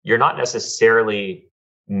you're not necessarily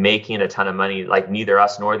making a ton of money. Like neither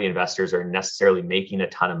us nor the investors are necessarily making a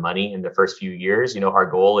ton of money in the first few years. Our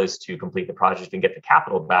goal is to complete the project and get the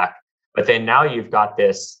capital back. But then now you've got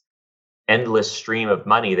this endless stream of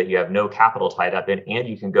money that you have no capital tied up in, and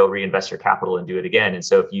you can go reinvest your capital and do it again. And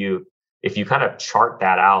so if you kind of chart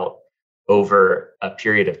that out over a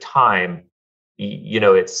period of time,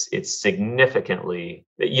 it's significantly,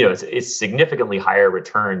 it's significantly higher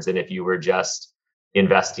returns than if you were just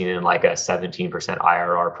investing in like a 17%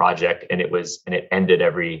 IRR project and it ended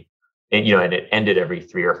every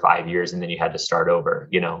 3 or 5 years and then you had to start over.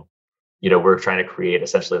 We're trying to create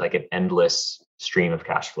essentially like an endless stream of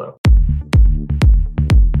cash flow.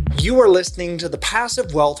 You are listening to the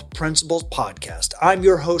Passive Wealth Principles Podcast. I'm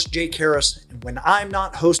your host, Jake Harris, and when I'm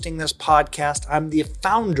not hosting this podcast, I'm the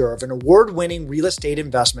founder of an award-winning real estate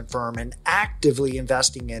investment firm and actively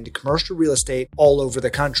investing into commercial real estate all over the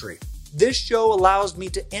country. This show allows me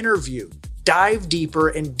to interview, dive deeper,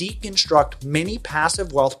 and deconstruct many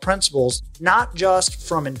passive wealth principles, not just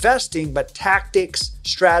from investing, but tactics,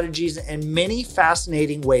 strategies, and many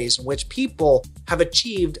fascinating ways in which people have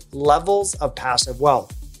achieved levels of passive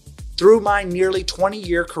wealth. Through my nearly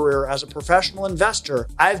 20-year career as a professional investor,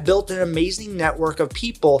 I've built an amazing network of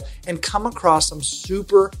people and come across some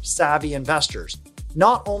super savvy investors.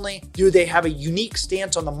 Not only do they have a unique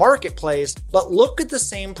stance on the marketplace, but look at the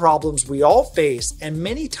same problems we all face and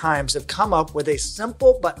many times have come up with a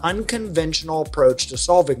simple but unconventional approach to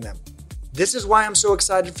solving them. This is why I'm so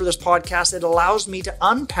excited for this podcast. It allows me to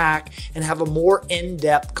unpack and have a more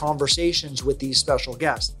in-depth conversations with these special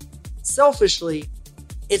guests. Selfishly,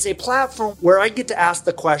 it's a platform where I get to ask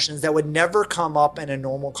the questions that would never come up in a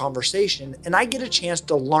normal conversation, and I get a chance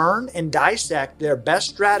to learn and dissect their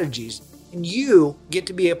best strategies, and you get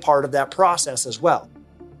to be a part of that process as well.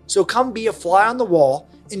 So come be a fly on the wall,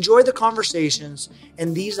 enjoy the conversations,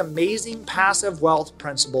 and these amazing passive wealth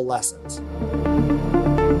principle lessons.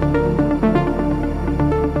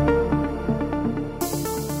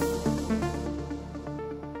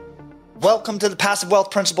 Welcome to the Passive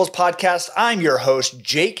Wealth Principles Podcast. I'm your host,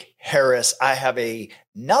 Jake Harris. I have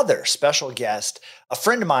another special guest, a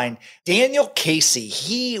friend of mine, Daniel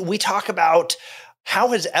Casey. We talk about how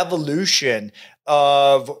his evolution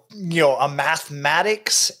of a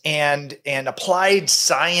mathematics and applied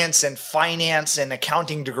science and finance and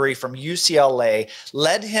accounting degree from UCLA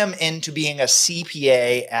led him into being a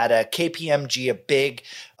CPA at a KPMG, a big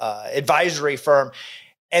advisory firm.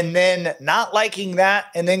 And then not liking that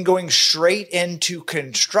and then going straight into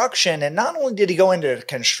construction. And not only did he go into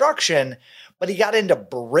construction, but he got into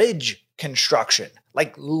bridge construction,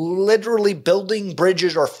 like literally building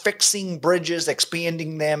bridges or fixing bridges,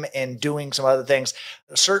 expanding them and doing some other things.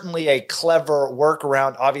 Certainly a clever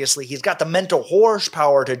workaround. Obviously, he's got the mental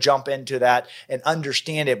horsepower to jump into that and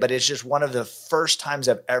understand it, but it's just one of the first times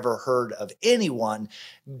I've ever heard of anyone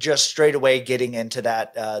just straight away getting into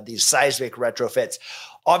that, these seismic retrofits.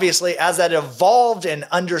 Obviously, as that evolved and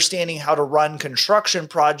understanding how to run construction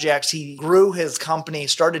projects, he grew his company,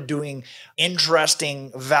 started doing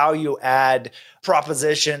interesting value add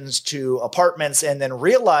propositions to apartments, and then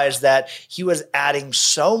realized that he was adding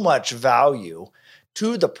so much value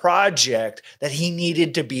to the project that he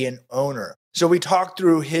needed to be an owner. So we talked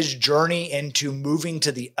through his journey into moving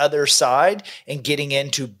to the other side and getting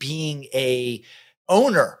into being a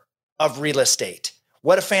owner of real estate.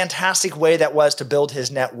 What a fantastic way that was to build his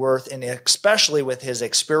net worth, and especially with his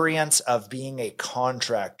experience of being a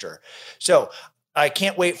contractor. So I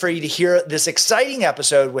can't wait for you to hear this exciting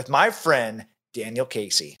episode with my friend, Daniel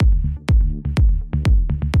Casey.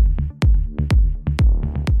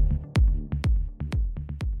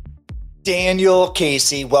 Daniel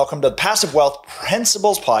Casey, welcome to the Passive Wealth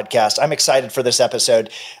Principles Podcast. I'm excited for this episode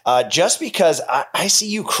just because I see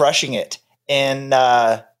you crushing it in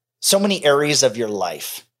so many areas of your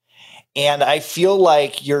life. And I feel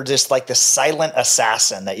like you're just like the silent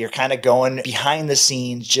assassin, that you're kind of going behind the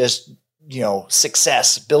scenes, just,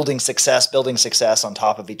 building success on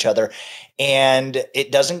top of each other. And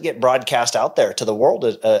it doesn't get broadcast out there to the world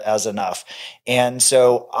as enough. And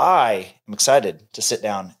so I am excited to sit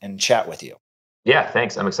down and chat with you. Yeah,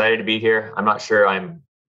 thanks. I'm excited to be here. I'm not sure I'm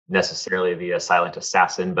necessarily the silent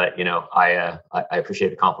assassin, but I appreciate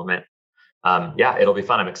the compliment. It'll be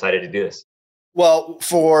fun. I'm excited to do this. Well,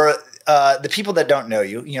 for the people that don't know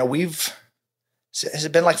you, has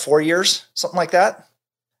it been like 4 years, something like that?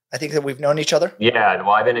 I think that we've known each other. Yeah.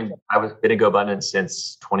 Well, I've been in GoAbundance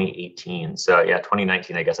since 2018. So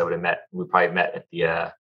 2019, I guess we probably met at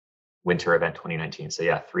the winter event 2019. So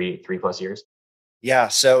 3+ years. Yeah.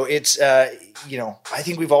 So it's, I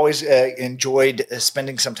think we've always enjoyed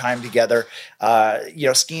spending some time together,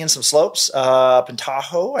 skiing some slopes up in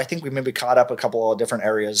Tahoe. I think we maybe caught up a couple of different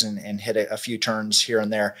areas and hit a few turns here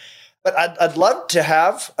and there. But I'd love to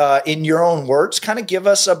have, in your own words, kind of give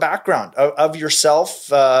us a background of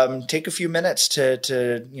yourself. Take a few minutes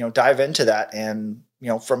to dive into that, and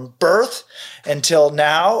from birth until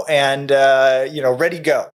now, and ready to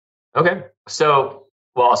go. Okay. So,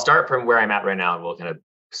 well, I'll start from where I'm at right now and we'll kind of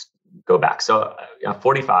go back. So I'm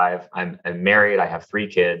 45. I'm married. I have 3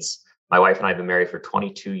 kids. My wife and I have been married for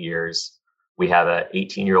 22 years. We have an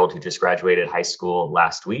 18-year-old who just graduated high school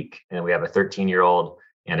last week, and we have a 13-year-old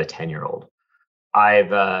and a 10-year-old. I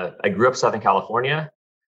grew up in Southern California,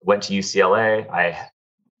 went to UCLA. I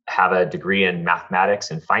have a degree in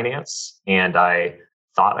mathematics and finance, and I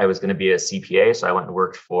thought I was going to be a CPA. So I went and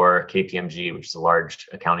worked for KPMG, which is a large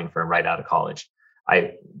accounting firm right out of college.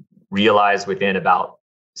 I realized within about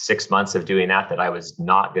 6 months of doing that I was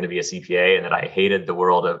not going to be a CPA and that I hated the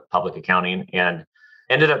world of public accounting, and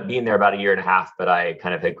ended up being there about a year and a half. But I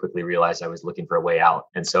kind of had quickly realized I was looking for a way out.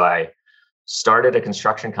 And so I started a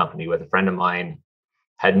construction company with a friend of mine,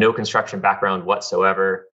 had no construction background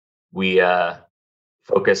whatsoever. We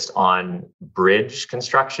focused on bridge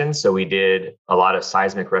construction. So we did a lot of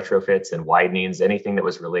seismic retrofits and widenings, anything that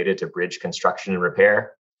was related to bridge construction and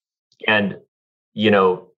repair. And,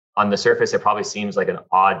 on the surface, it probably seems like an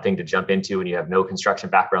odd thing to jump into when you have no construction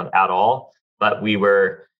background at all. But we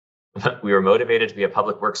were motivated to be a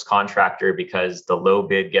public works contractor because the low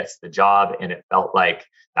bid gets the job. And it felt like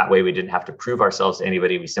that way we didn't have to prove ourselves to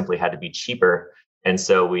anybody. We simply had to be cheaper. And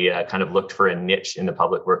so we kind of looked for a niche in the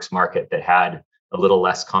public works market that had a little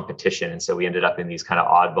less competition. And so we ended up in these kind of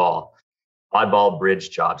oddball bridge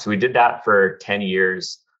jobs. So we did that for 10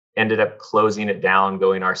 years, ended up closing it down,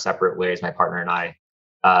 going our separate ways, my partner and I,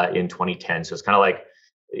 in 2010. So it's kind of like,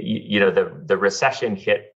 the recession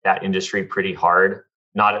hit that industry pretty hard,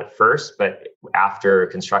 not at first, but after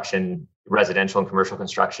construction, residential and commercial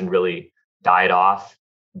construction really died off,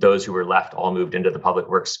 those who were left all moved into the public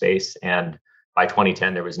works space. And by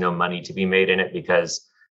 2010, there was no money to be made in it because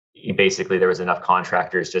basically there was enough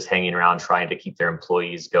contractors just hanging around trying to keep their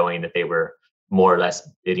employees going that they were more or less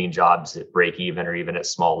bidding jobs at break even or even at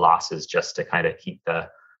small losses just to kind of keep the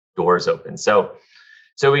doors open. So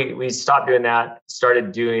we stopped doing that,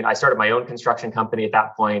 I started my own construction company at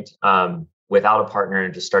that point, without a partner,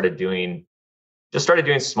 and just started doing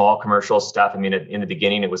small commercial stuff. I mean, in the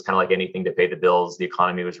beginning, it was kind of like anything to pay the bills. The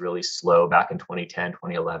economy was really slow back in 2010,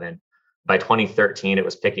 2011. By 2013, it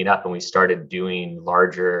was picking up, and we started doing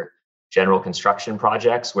larger general construction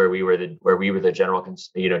projects where we were the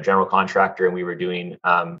general contractor, and we were doing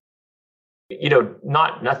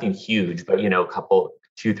nothing huge, but a couple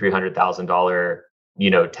 $200,000-$300,000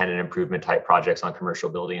 tenant improvement type projects on commercial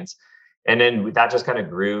buildings. And then that just kind of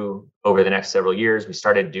grew over the next several years. We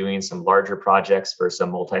started doing some larger projects for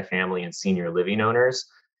some multifamily and senior living owners.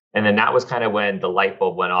 And then that was kind of when the light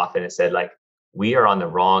bulb went off and it said, like, we are on the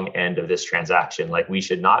wrong end of this transaction. Like, we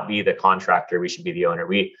should not be the contractor. We should be the owner.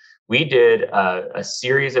 We did a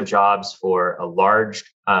series of jobs for a large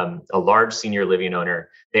senior living owner.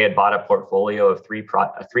 They had bought a portfolio of three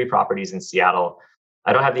properties in Seattle.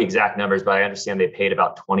 I don't have the exact numbers, but I understand they paid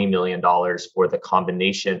about $20 million for the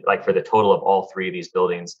combination, like for the total of all 3 of these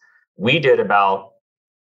buildings. We did about,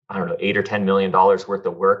 $8 or $10 million worth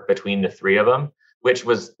of work between the 3 of them, which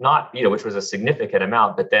was which was a significant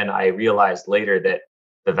amount. But then I realized later that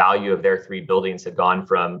the value of their 3 buildings had gone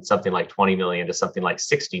from something like 20 million to something like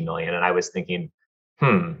 60 million. And I was thinking,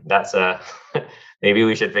 that's maybe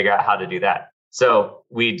we should figure out how to do that. So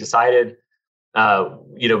we decided,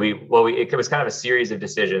 it was kind of a series of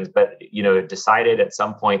decisions, but, decided at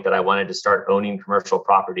some point that I wanted to start owning commercial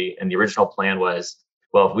property. And the original plan was,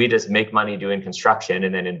 well, if we just make money doing construction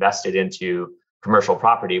and then invest it into commercial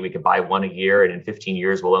property, we could buy 1 a year, and in 15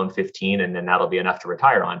 years, we'll own 15, and then that'll be enough to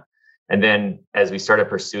retire on. And then as we started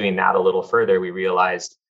pursuing that a little further, we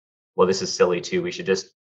realized, well, this is silly too. We should just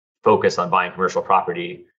focus on buying commercial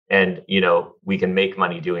property, and, we can make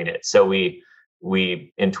money doing it. So we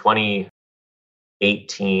in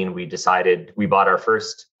 2018, we bought our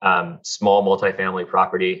first small multifamily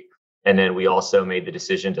property. And then we also made the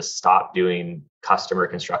decision to stop doing customer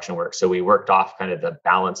construction work. So we worked off kind of the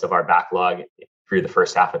balance of our backlog through the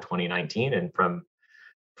first half of 2019. And from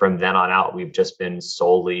then on out, we've just been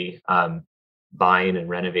solely buying and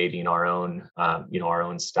renovating our own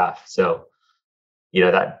stuff. So,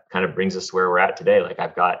 that kind of brings us to where we're at today. Like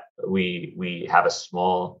we have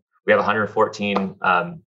 114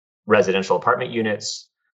 residential apartment units.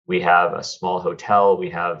 We have a small hotel. We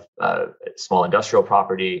have a small industrial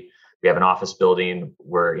property. We have an office building.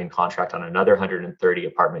 We're in contract on another 130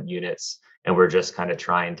 apartment units, and we're just kind of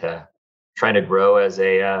trying to grow as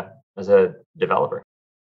a developer.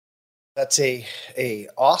 That's a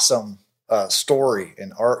awesome story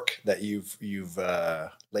and arc that you've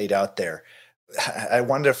laid out there. I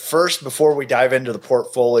wanted to first, before we dive into the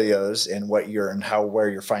portfolios and where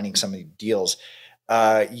you're finding some of the deals.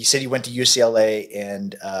 You said you went to UCLA,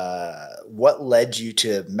 and what led you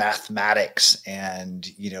to mathematics and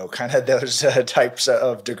kind of those types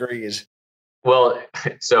of degrees? Well,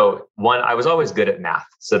 so one, I was always good at math,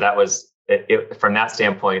 so that was from that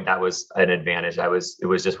standpoint, that was an advantage. It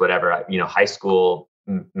was just whatever. High school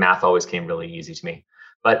math always came really easy to me.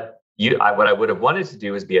 But what I would have wanted to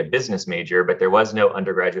do is be a business major, but there was no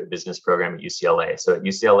undergraduate business program at UCLA. So at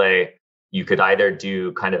UCLA, you could either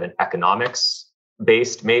do kind of an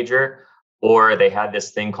economics-based major, or they had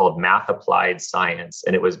this thing called math applied science.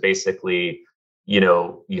 And it was basically,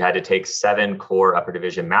 you had to take 7 core upper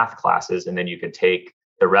division math classes, and then you could take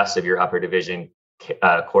the rest of your upper division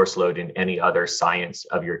course load in any other science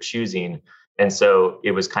of your choosing. And so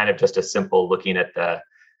it was kind of just a simple looking at the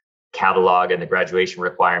catalog and the graduation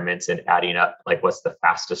requirements and adding up like what's the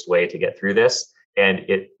fastest way to get through this. And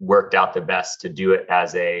it worked out the best to do it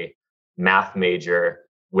as a math major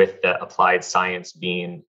with the applied science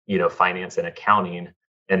being, finance and accounting.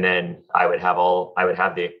 And then I would have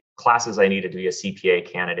the classes I needed to be a CPA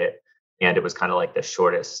candidate. And it was kind of like the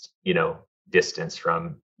shortest, distance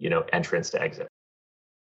from, entrance to exit.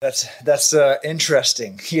 That's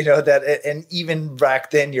interesting, that, and even back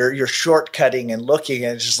then you're shortcutting and looking,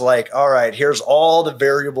 and it's just like, all right, here's all the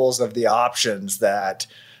variables of the options that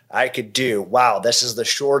I could do. Wow, this is the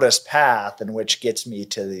shortest path, and which gets me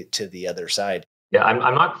to the other side. Yeah,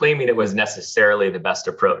 I'm not claiming it was necessarily the best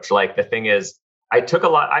approach. Like the thing is, I took a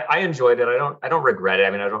lot. I enjoyed it. I don't regret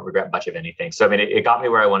it. I don't regret much of anything. So it got me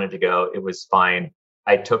where I wanted to go. It was fine.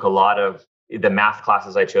 I took a lot of the math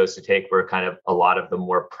classes I chose to take were kind of a lot of the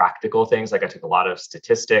more practical things. Like I took a lot of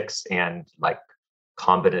statistics and like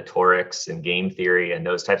combinatorics and game theory and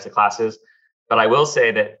those types of classes. But I will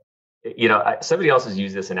say that, somebody else has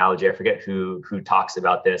used this analogy. I forget who talks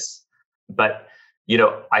about this, but,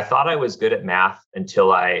 I thought I was good at math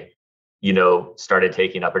until I, started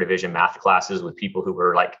taking upper division math classes with people who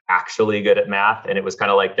were like actually good at math. And it was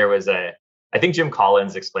kind of like, I think Jim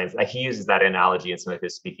Collins explains, he uses that analogy in some of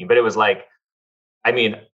his speaking, but it was like,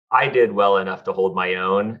 I did well enough to hold my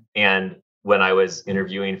own. And when I was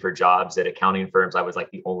interviewing for jobs at accounting firms, I was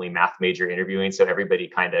like the only math major interviewing. So everybody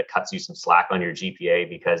kind of cuts you some slack on your GPA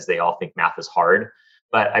because they all think math is hard.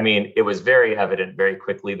 But it was very evident very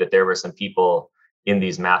quickly that there were some people in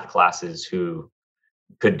these math classes who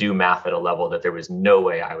could do math at a level that there was no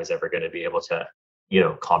way I was ever going to be able to,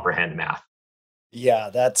 comprehend math. Yeah,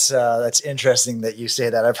 that's interesting that you say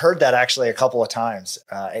that. I've heard that actually a couple of times.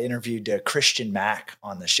 I interviewed Christian Mack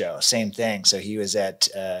on the show. Same thing. So he was at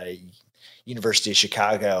University of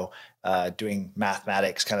Chicago doing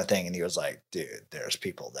mathematics kind of thing. And he was like, dude, there's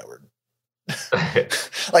people that were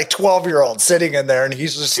like 12-year-olds sitting in there. And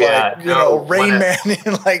he's just Rain Man.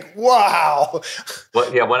 And like, wow.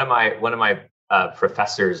 Well, yeah, one of my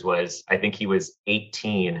professors was, I think he was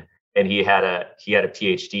 18 and he had a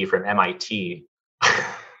PhD from MIT.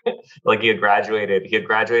 Like he had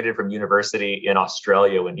graduated from university in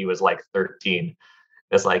Australia when he was like 13.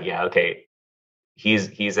 It's like, yeah, okay.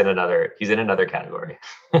 He's in another category.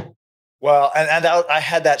 Well, and I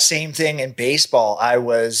had that same thing in baseball. I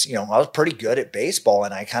was pretty good at baseball,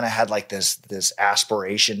 and I kind of had like this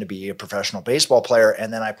aspiration to be a professional baseball player.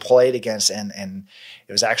 And then I played against, and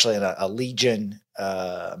it was actually in a Legion,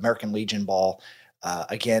 American Legion ball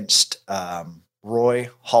against Roy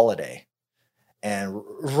Halladay. And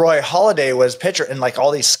Roy Halladay was pitcher, and like all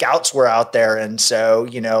these scouts were out there. And so,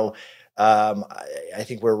 I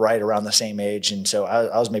think we're right around the same age. And so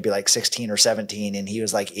I was maybe like 16 or 17 and he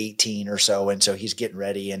was like 18 or so. And so he's getting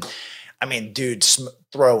ready. And dude's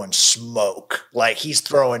throwing smoke. Like he's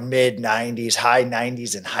throwing mid 90s, high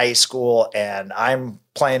 90s in high school. And I'm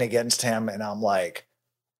playing against him and I'm like,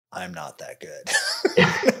 I'm not that good.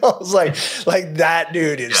 I was like that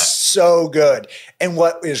dude is so good. And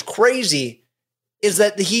what is crazy is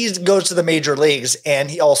that he goes to the major leagues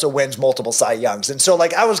and he also wins multiple Cy Youngs. And so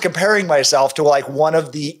like I was comparing myself to like one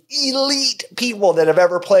of the elite people that have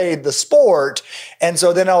ever played the sport. And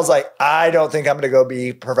so then I was like, I don't think I'm going to go be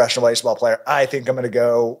a professional baseball player. I think I'm going to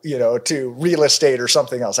go, to real estate or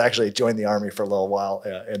something else. I actually joined the Army for a little while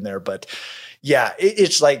in there. But yeah,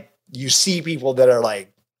 it's like you see people that are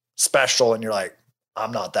like special and you're like,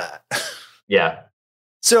 I'm not that. Yeah.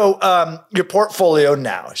 So your portfolio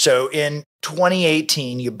now. So in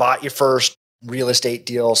 2018, you bought your first real estate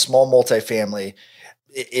deal, small multifamily.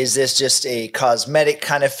 Is this just a cosmetic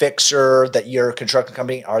kind of fixer that your construction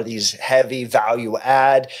company? Are these heavy value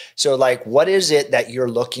add? So like, what is it that you're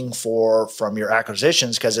looking for from your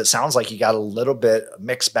acquisitions? Because it sounds like you got a little bit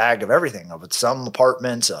mixed bag of everything, with some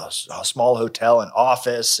apartments, a small hotel, an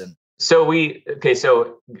office. And So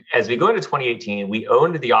as we go into 2018, we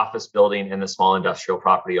owned the office building and the small industrial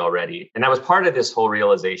property already. And that was part of this whole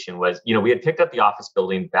realization was, we had picked up the office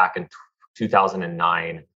building back in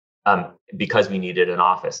 2009 because we needed an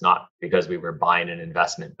office, not because we were buying an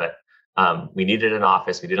investment, but we needed an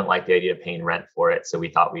office. We didn't like the idea of paying rent for it. So we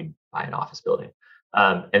thought we'd buy an office building.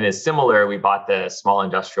 And then similar, we bought the small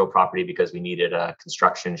industrial property because we needed a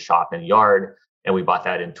construction shop and yard. And we bought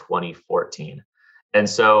that in 2014. And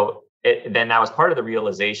so then that was part of the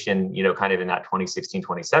realization, kind of in that 2016,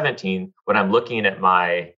 2017, when I'm looking at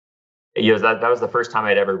my, that was the first time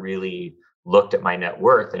I'd ever really looked at my net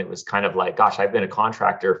worth. And it was kind of like, gosh, I've been a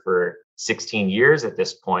contractor for 16 years at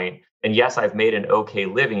this point. And yes, I've made an okay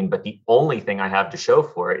living, but the only thing I have to show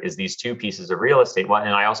for it is these two pieces of real estate. Well,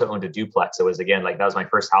 and I also owned a duplex. It was, again, like that was my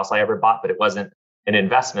first house I ever bought, but it wasn't an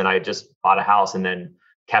investment. I just bought a house and then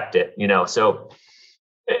kept it, so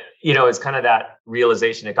it's kind of that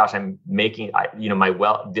realization that, gosh, I'm making, my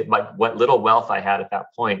wealth, what little wealth I had at that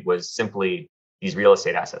point was simply these real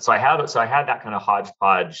estate assets. So I had that kind of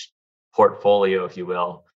hodgepodge portfolio, if you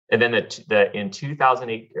will. And then in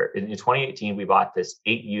 2008, or in 2018, we bought this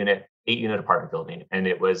eight unit apartment building, and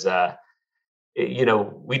it was,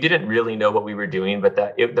 we didn't really know what we were doing, but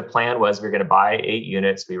the plan was we were going to buy 8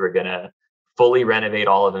 units. We were going to fully renovate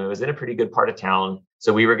all of them. It was in a pretty good part of town.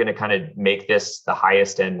 So we were going to kind of make this the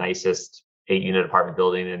highest and nicest 8-unit apartment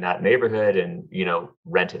building in that neighborhood and,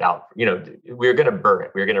 rent it out. We were going to burr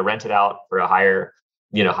it. We were going to rent it out for a higher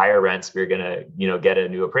rents. We were going to, get a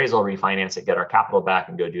new appraisal, refinance it, get our capital back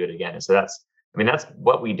and go do it again. And so that's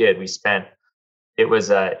what we did. We spent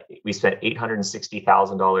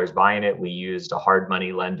 $860,000 buying it. We used a hard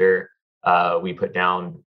money lender. We put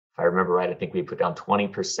down, if I remember right, I think we put down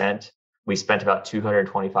 20%. We spent about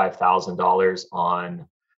 $225,000 on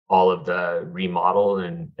all of the remodel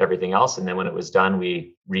and everything else. And then when it was done,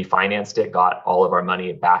 we refinanced it, got all of our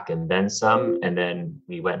money back and then some. And then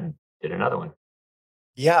we went and did another one.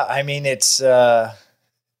 Yeah. I mean, it's the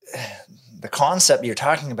concept you're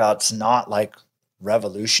talking about is not like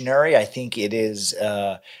revolutionary. I think it is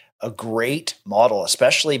a great model,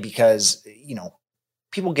 especially because,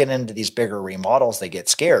 people get into these bigger remodels, they get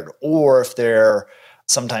scared. Or if they're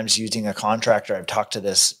sometimes using a contractor, I've talked to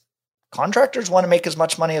this, contractors want to make as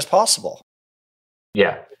much money as possible.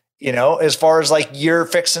 Yeah. As far as like you're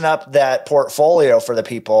fixing up that portfolio for the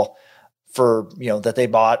people for, that they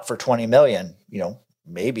bought for 20 million,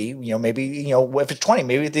 maybe if it's 20,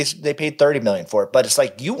 maybe they paid 30 million for it, but it's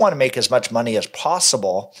like, you want to make as much money as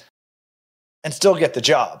possible and still get the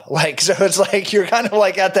job. Like, so it's like, you're kind of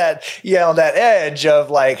like at that, that edge of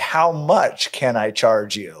like, how much can I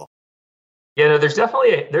charge you? Yeah, no, there's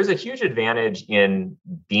a huge advantage in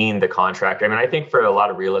being the contractor. I mean, I think for a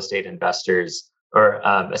lot of real estate investors, or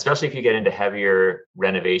especially if you get into heavier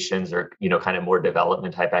renovations or, kind of more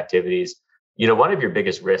development type activities, one of your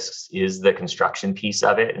biggest risks is the construction piece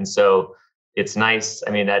of it. And so it's nice.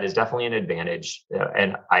 I mean, that is definitely an advantage.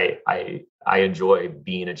 And I enjoy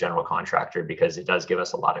being a general contractor because it does give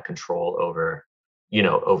us a lot of control over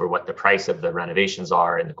what the price of the renovations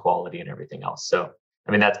are and the quality and everything else. So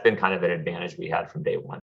I mean, that's been kind of an advantage we had from day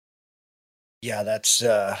one. Yeah, that's,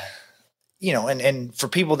 and for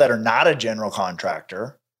people that are not a general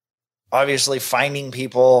contractor, obviously finding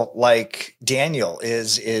people like Daniel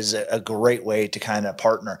is a great way to kind of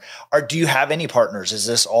partner. Do you have any partners? Is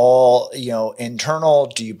this all, internal?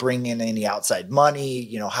 Do you bring in any outside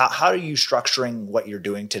money? How are you structuring what you're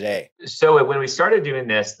doing today? So when we started doing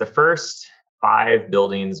this, the first 5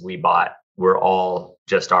 buildings we bought were all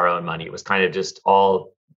just our own money. It was kind of just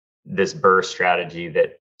all this burst strategy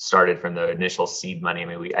that started from the initial seed money. I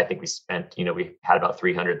mean, I think we spent, we had about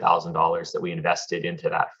 $300,000 that we invested into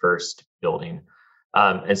that first building.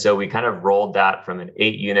 And so we kind of rolled that from an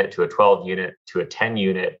 8-unit to a 12-unit to a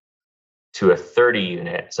 10-unit to a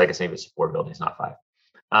 30-unit. So I guess maybe it's 4 buildings, not 5.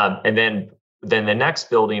 And then the next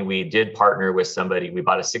building, we did partner with somebody. We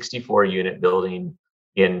bought a 64-unit building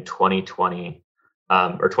in 2020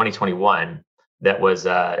 or 2021. That was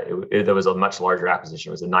a much larger acquisition.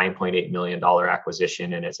 It was a $9.8 million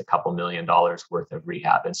acquisition, and it's a couple $1 million worth of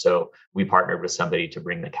rehab. And so we partnered with somebody to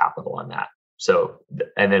bring the capital on that. So,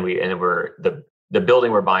 the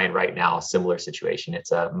building we're buying right now, similar situation.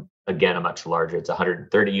 It's again a much larger. It's a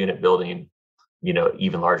 130-unit building,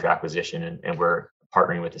 even larger acquisition, and we're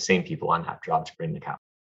partnering with the same people on that job to bring the capital.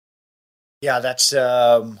 Yeah, that's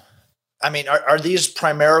I mean, are these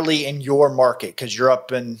primarily in your market? Because you're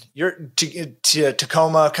up in to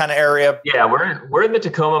Tacoma kind of area. Yeah, we're in the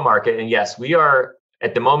Tacoma market, and yes, we are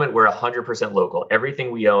at the moment. We're 100% local.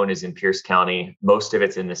 Everything we own is in Pierce County. Most of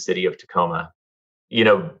it's in the city of Tacoma. You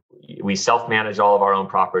know, we self-manage all of our own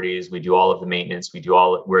properties. We do all of the maintenance.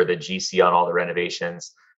 We're the GC on all the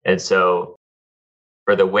renovations, and so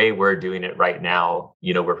for the way we're doing it right now,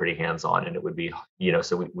 we're pretty hands-on, and it would be,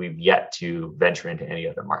 so we've yet to venture into any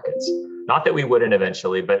other markets. Not that we wouldn't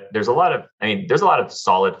eventually, but there's a lot of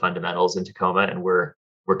solid fundamentals in Tacoma, and we're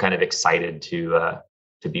kind of excited to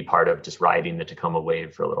be part of just riding the Tacoma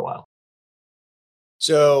wave for a little while.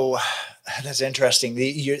 So that's interesting.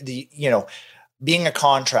 Being a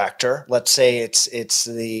contractor, let's say it's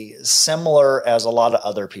the similar as a lot of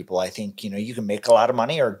other people. I think, you can make a lot of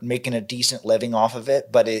money or making a decent living off of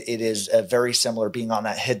it, but it is a very similar being on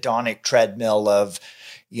that hedonic treadmill of,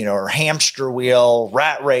 or hamster wheel,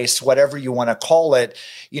 rat race, whatever you want to call it,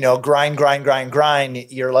 grind, grind, grind, grind.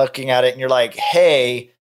 You're looking at it and you're like, hey,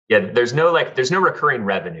 yeah, there's no recurring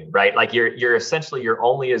revenue, right? Like you're essentially, you're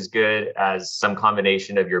only as good as some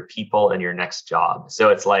combination of your people and your next job. So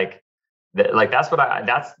it's like,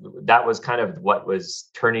 that was kind of what was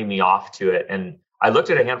turning me off to it. And I looked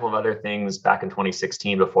at a handful of other things back in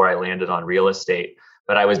 2016 before I landed on real estate,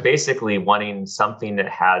 but I was basically wanting something that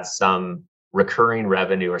had some recurring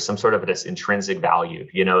revenue or some sort of this intrinsic value,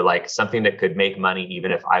 like something that could make money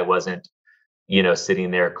even if I wasn't,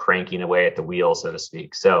 sitting there cranking away at the wheel, so to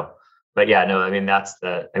speak. So, but yeah, no,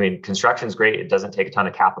 construction's great. It doesn't take a ton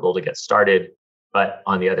of capital to get started, but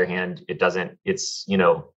on the other hand, it's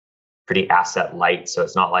pretty asset light. So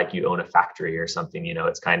it's not like you own a factory or something,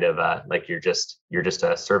 it's kind of like you're just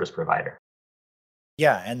a service provider.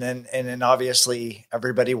 Yeah. And then obviously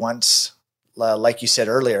everybody wants, like you said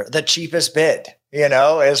earlier, the cheapest bid,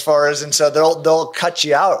 as far as, and so they'll cut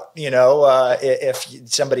you out, if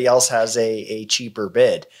somebody else has a cheaper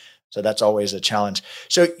bid. So that's always a challenge.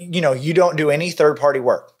 So, you don't do any third party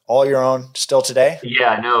work, all your own still today?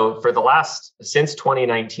 Yeah, no, since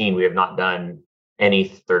 2019, we have not done any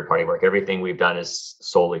third party work. Everything we've done is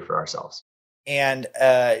solely for ourselves. And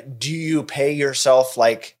do you pay yourself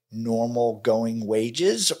like normal going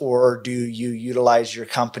wages, or do you utilize your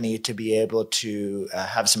company to be able to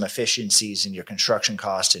have some efficiencies in your construction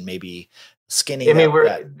cost and maybe skinning?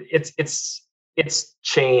 It's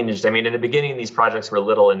changed. In the beginning, these projects were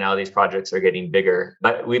little, and now these projects are getting bigger.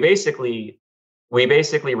 But we basically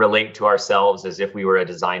relate to ourselves as if we were a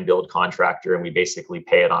design build contractor, and we basically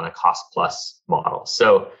pay it on a cost plus model.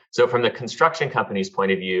 So from the construction company's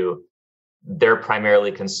point of view, they're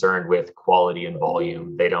primarily concerned with quality and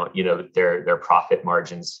volume. They don't, their profit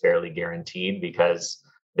margin's fairly guaranteed because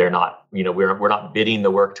they're not, we're not bidding the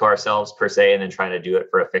work to ourselves per se and then trying to do it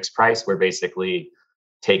for a fixed price. We're basically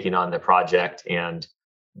taking on the project and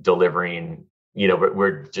delivering,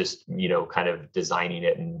 we're just, kind of designing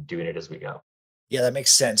it and doing it as we go. Yeah, that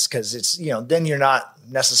makes sense because it's, then you're not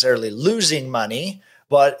necessarily losing money,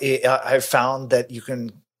 but I've found that you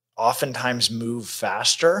can oftentimes move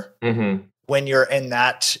faster when you're in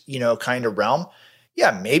that, kind of realm.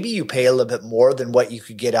 Yeah, maybe you pay a little bit more than what you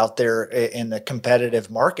could get out there in the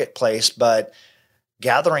competitive marketplace, but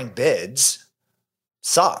gathering bids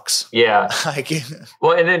sucks. Yeah.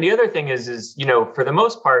 Well, and then the other thing is, for the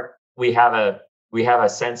most part, we have a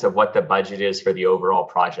sense of what the budget is for the overall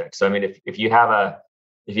project. So, if you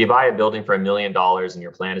buy a building for $1 million and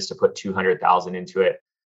your plan is to put 200,000 into it,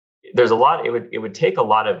 it would take a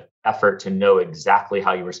lot of effort to know exactly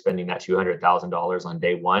how you were spending that $200,000 on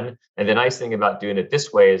day one. And the nice thing about doing it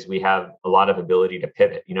this way is we have a lot of ability to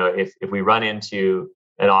pivot. If we run into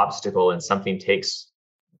an obstacle and something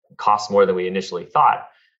costs more than we initially thought,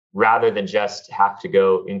 rather than just have to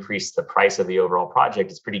go increase the price of the overall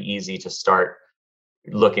project, it's pretty easy to start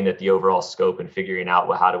looking at the overall scope and figuring out,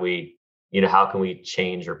 well, how can we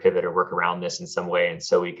change or pivot or work around this in some way? And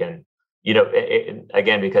so we can,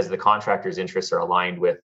 again, because the contractor's interests are aligned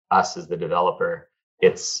with us as the developer,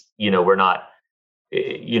 it's, we're not,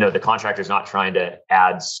 the contractor's not trying to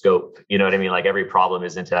add scope. You know what I mean? Like every problem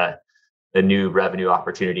isn't a new revenue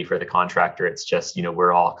opportunity for the contractor. It's just,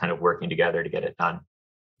 we're all kind of working together to get it done.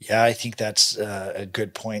 Yeah, I think that's a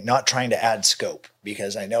good point. Not trying to add scope,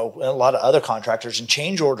 because I know a lot of other contractors and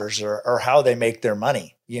change orders are how they make their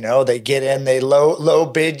money. They get in, they low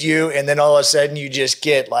bid you, and then all of a sudden you just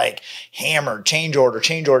get like hammered, change order.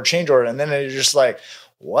 And then you're just like,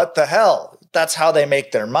 what the hell? That's how they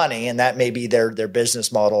make their money. And that may be their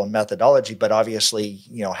business model and methodology. But obviously,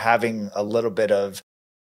 having a little bit of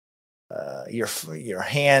your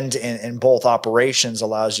hand in both operations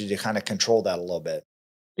allows you to kind of control that a little bit.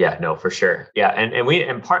 Yeah, no, for sure. Yeah. And we,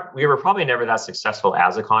 in part, we were probably never that successful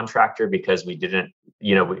as a contractor because we didn't,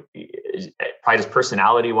 probably just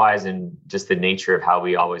personality wise and just the nature of how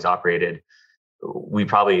we always operated, we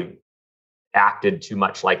probably acted too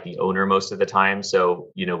much like the owner most of the time. So,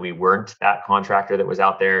 we weren't that contractor that was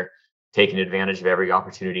out there taking advantage of every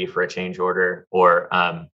opportunity for a change order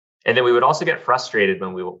and then we would also get frustrated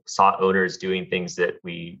when we saw owners doing things that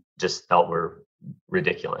we just felt were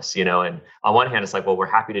ridiculous, and on one hand, it's like, well, we're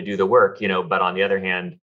happy to do the work, but on the other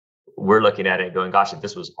hand, we're looking at it going, gosh, if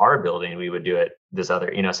this was our building, we would do it this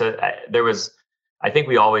other, so I think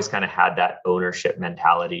we always kind of had that ownership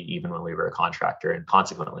mentality, even when we were a contractor. And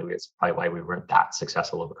consequently, it's probably why we weren't that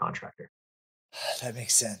successful of a contractor. That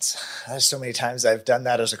makes sense. There's so many times I've done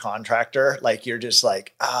that as a contractor. Like, you're just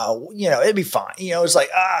like, it'd be fine. It's like,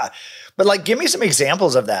 but like, give me some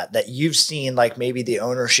examples of that you've seen, like maybe the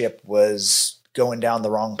ownership was going down the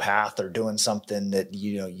wrong path or doing something that,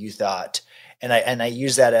 you thought. And I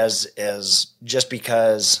use that as just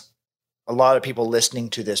because a lot of people listening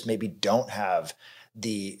to this maybe don't have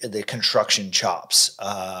the construction chops.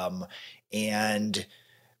 And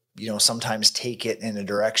sometimes take it in a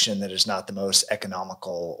direction that is not the most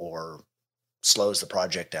economical or slows the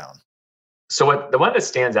project down. So the one that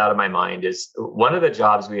stands out in my mind is one of the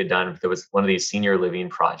jobs we had done. There was one of these senior living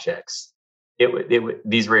projects.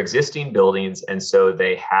 These were existing buildings. And so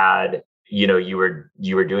they had, you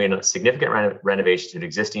were doing a significant renovation to an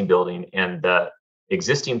existing building, and the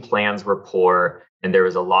existing plans were poor. And there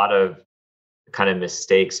was a lot of kind of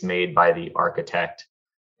mistakes made by the architect.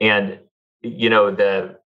 And,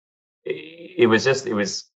 there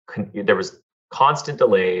was constant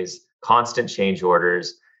delays, constant change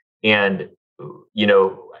orders. And,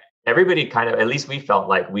 everybody kind of, at least we felt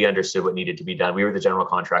like we understood what needed to be done. We were the general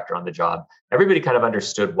contractor on the job. Everybody kind of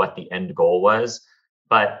understood what the end goal was.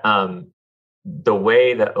 But the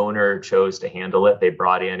way the owner chose to handle it, they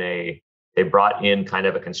brought in kind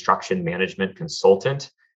of a construction management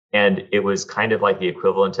consultant. And it was kind of like the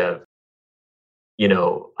equivalent of,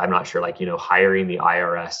 I'm not sure, like, hiring the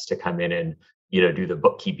IRS to come in and, do the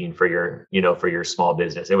bookkeeping for your small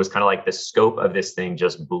business. It was kind of like the scope of this thing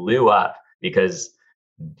just blew up because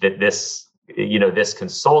this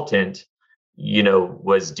consultant,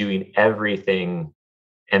 was doing everything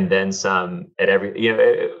and then some at every,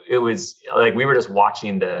 it was like, we were just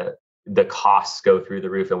watching the costs go through the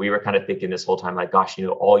roof. And we were kind of thinking this whole time, like, gosh,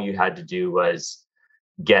 all you had to do was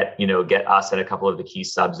get us and a couple of the key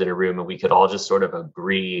subs in a room, and we could all just sort of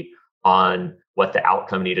agree on what the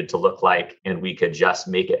outcome needed to look like, and we could just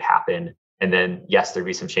make it happen. And then, yes, there'd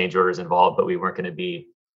be some change orders involved, but we weren't going to be,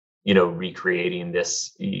 recreating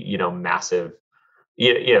this, massive,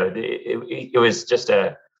 it was just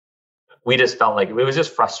we just felt like it was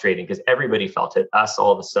just frustrating because everybody felt it, us,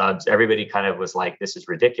 all the subs, everybody kind of was like, this is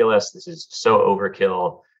ridiculous. This is so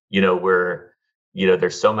overkill.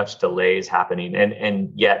 There's so much delays happening.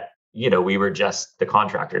 And yet, we were just the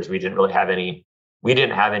contractors. We didn't have any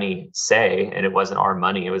say, and it wasn't our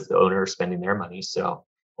money. It was the owner spending their money. So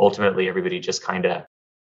ultimately everybody just kind of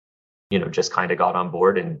got on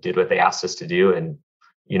board and did what they asked us to do. And,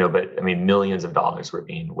 but I mean, millions of dollars were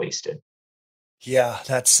being wasted. Yeah,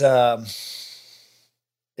 that's, it's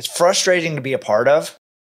frustrating to be a part of,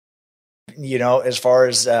 as far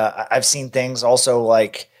as, I've seen things also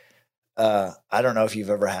like, I don't know if you've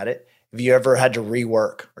ever had it. Have you ever had to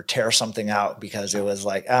rework or tear something out because it was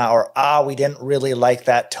like, we didn't really like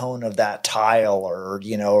that tone of that tile or,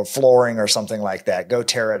 flooring or something like that. Go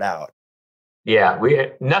tear it out. Yeah,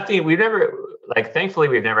 thankfully we've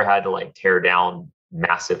never had to tear down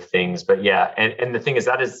massive things, but yeah. And the thing is,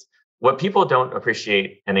 that is what people don't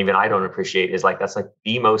appreciate. And even I don't appreciate is that's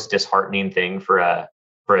the most disheartening thing for a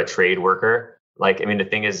trade worker. The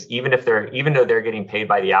thing is, even though they're getting paid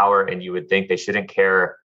by the hour, and you would think they shouldn't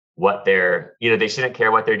care what they're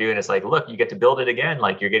doing. It's like, look, you get to build it again.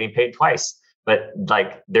 You're getting paid twice, but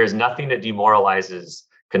there's nothing that demoralizes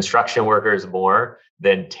construction workers more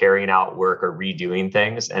than tearing out work or redoing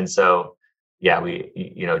things. And so, yeah, we,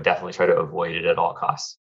 definitely try to avoid it at all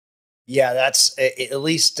costs. Yeah. That's at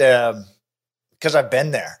least, cause I've been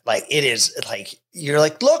there. It is you're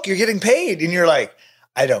like, look, you're getting paid. And you're like,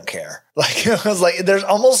 I don't care. I was like, there's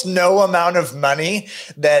almost no amount of money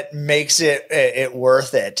that makes it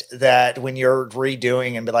worth it. That when you're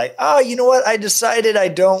redoing and be like, you know what? I decided I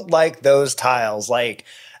don't like those tiles.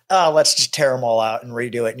 Let's just tear them all out and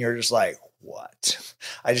redo it. And you're just like, what?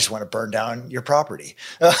 I just want to burn down your property.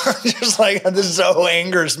 Just this so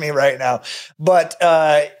angers me right now. But,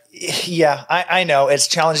 yeah, I know it's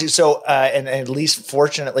challenging. So, and at least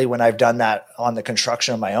fortunately, when I've done that on the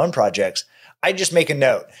construction of my own projects, I just make a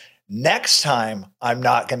note. next time I'm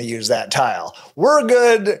not going to use that tile. We're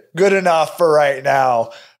good enough for right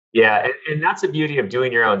now. Yeah. And that's the beauty of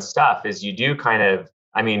doing your own stuff is you do kind of,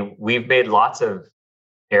 I mean, we've made lots of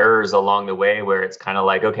errors along the way where it's kind of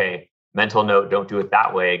like, okay, mental note, don't do it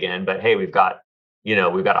that way again. But hey, we've got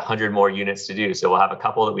 100 more units to do. So we'll have a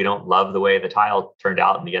couple that we don't love the way the tile turned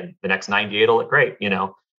out. And again, the next 98 will look great,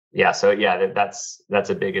 Yeah. So yeah, that's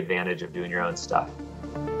a big advantage of doing your own stuff.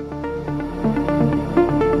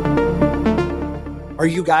 Are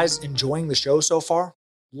you guys enjoying the show so far?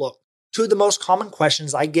 Look, two of the most common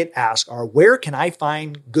questions I get asked are, where can I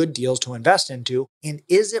find good deals to invest into? And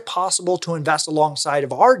is it possible to invest alongside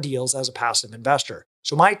of our deals as a passive investor?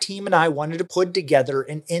 So my team and I wanted to put together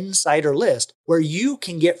an insider list where you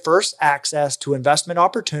can get first access to investment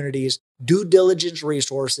opportunities, due diligence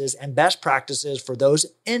resources, and best practices for those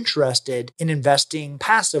interested in investing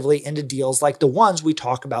passively into deals like the ones we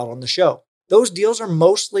talk about on the show. Those deals are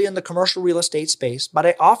mostly in the commercial real estate space, but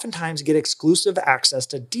I oftentimes get exclusive access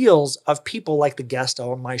to deals of people like the guest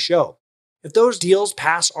on my show. If those deals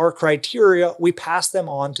pass our criteria, we pass them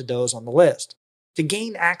on to those on the list. To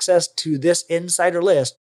gain access to this insider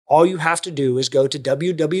list, all you have to do is go to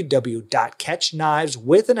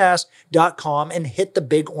www.catchkniveswithans.com and hit the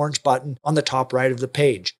big orange button on the top right of the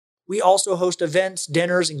page. We also host events,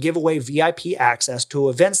 dinners, and give away VIP access to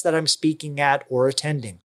events that I'm speaking at or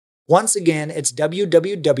attending. Once again, it's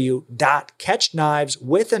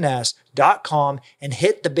www.catchkniveswithans.com and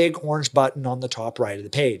hit the big orange button on the top right of the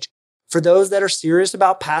page. For those that are serious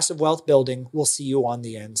about passive wealth building, we'll see you on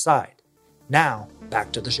the inside. Now,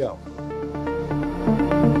 back to the show.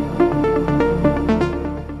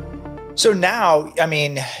 So now, I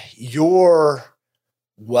mean, your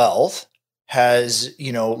wealth has,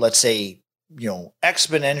 let's say,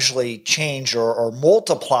 exponentially changed or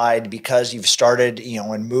multiplied because you've started,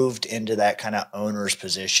 and moved into that kind of owner's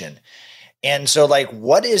position. And so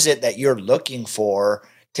what is it that you're looking for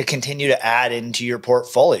to continue to add into your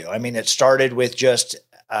portfolio? I mean, it started with just,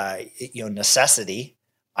 necessity.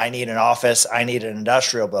 I need an office. I need an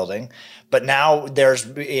industrial building. But now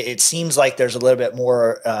it seems like there's a little bit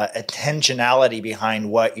more intentionality behind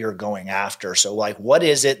what you're going after. So what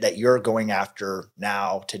is it that you're going after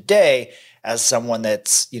now today as someone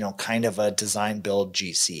that's, kind of a design build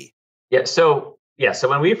GC? So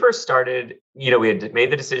when we first started, we had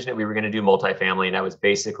made the decision that we were going to do multifamily. And that was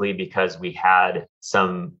basically because we had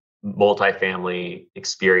some multifamily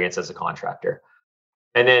experience as a contractor.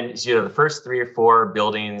 And then, the first 3 or 4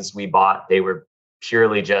 buildings we bought, they were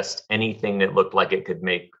purely just anything that looked like it could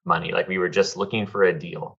make money. Like we were just looking for a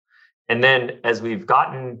deal. And then as we've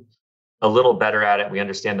gotten a little better at it, we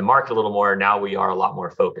understand the market a little more. Now we are a lot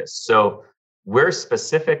more focused. So we're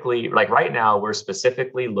specifically, right now, we're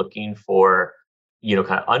specifically looking for, kind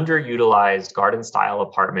of underutilized garden style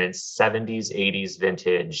apartments, 70s, 80s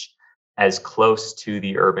vintage, as close to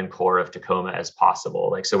the urban core of Tacoma as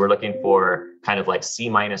possible. So we're looking for kind of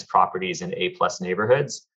C- properties in A+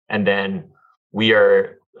 neighborhoods. And then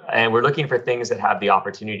we're looking for things that have the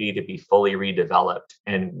opportunity to be fully redeveloped.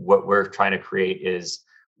 And what we're trying to create is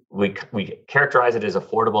we characterize it as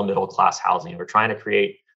affordable middle class housing. We're trying to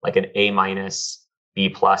create an A-,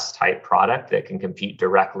 B+ type product that can compete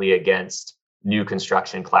directly against new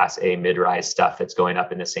construction Class A mid-rise stuff that's going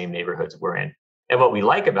up in the same neighborhoods we're in. And what we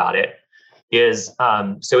like about it is,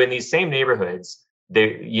 so in these same neighborhoods,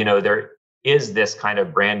 there is this kind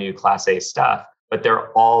of brand new Class A stuff, but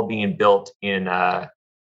they're all being built in, a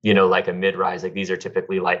mid-rise. These are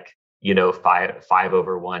typically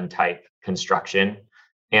 5/1 type construction.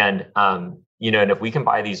 And, and if we can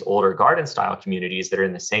buy these older garden style communities that are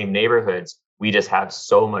in the same neighborhoods, we just have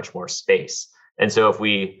so much more space. And so if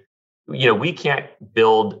we can't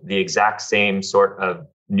build the exact same sort of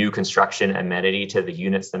new construction amenity to the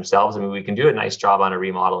units themselves. I mean, we can do a nice job on a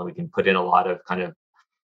remodel and we can put in a lot of kind of,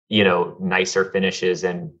 nicer finishes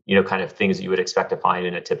and, kind of things that you would expect to find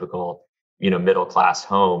in a typical, middle-class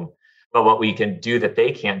home. But what we can do that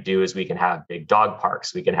they can't do is we can have big dog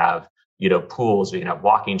parks. We can have, pools. We can have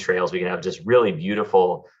walking trails. We can have just really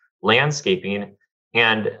beautiful landscaping.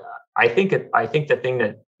 And I think the thing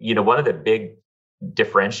that, one of the big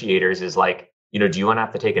differentiators is do you want to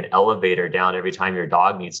have to take an elevator down every time your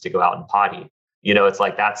dog needs to go out and potty? It's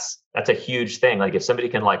that's a huge thing. If somebody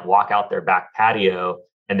can walk out their back patio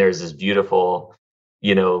and there's this beautiful,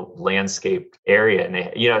 landscaped area and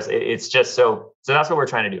they, it's just so that's what we're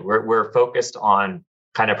trying to do. We're focused on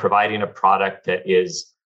kind of providing a product that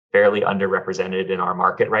is fairly underrepresented in our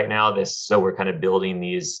market right now. So we're kind of building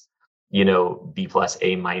these, B+ A-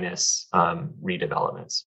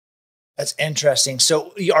 redevelopments. That's interesting.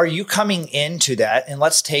 So are you coming into that? And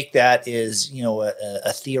let's take that as,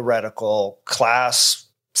 a theoretical class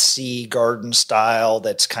C garden style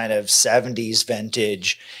that's kind of 70s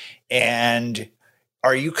vintage. And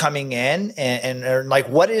are you coming in and like,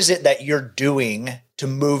 what is it that you're doing to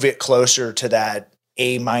move it closer to that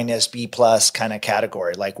A minus B plus kind of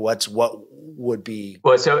category? Like what would be?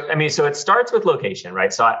 Well, so it starts with location,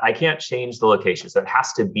 right? So I can't change the location. So it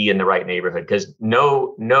has to be in the right neighborhood, because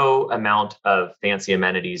no amount of fancy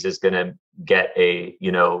amenities is going to get a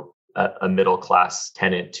middle class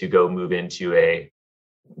tenant to go move into a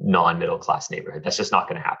non-middle class neighborhood. That's just not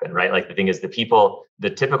going to happen, right? Like the thing is, the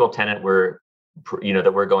typical tenant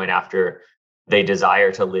that we're going after, they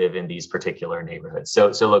desire to live in these particular neighborhoods.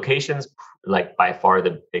 So location's like by far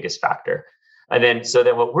the biggest factor. And then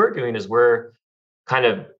what we're doing is we're kind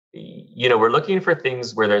of, we're looking for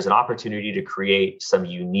things where there's an opportunity to create some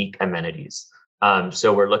unique amenities.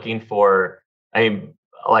 So we're looking for,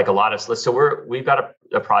 like a lot of, so we've got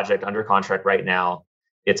a project under contract right now.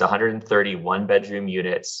 It's 131 bedroom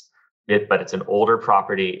units, but it's an older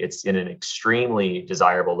property. It's in an extremely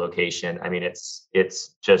desirable location.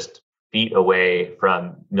 It's just feet away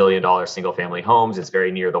from $1 million single family homes. It's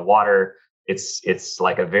very near the water. It's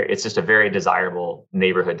just a very desirable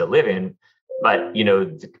neighborhood to live in. But,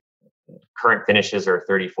 the current finishes are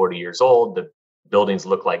 30, 40 years old. The buildings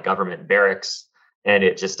look like government barracks, and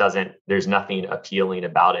it just there's nothing appealing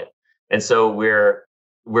about it. And so we're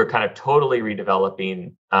kind of totally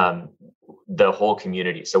redeveloping the whole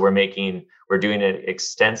community. So we're doing an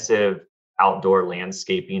extensive outdoor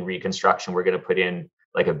landscaping reconstruction. We're going to put in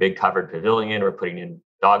like a big covered pavilion. We're putting in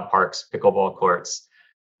dog parks, pickleball courts,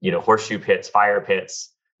 horseshoe pits, fire pits.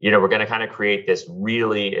 We're going to kind of create this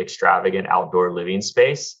really extravagant outdoor living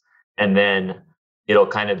space. And then it'll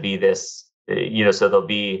kind of be this, so there'll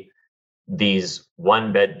be these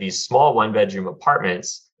small 1-bedroom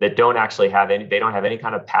apartments that don't have any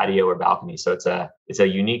kind of patio or balcony. So it's a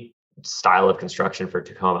unique style of construction for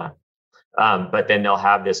Tacoma. But then they'll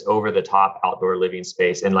have this over the top outdoor living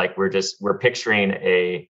space. And like, we're picturing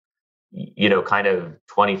a, kind of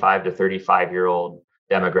 25 to 35-year-old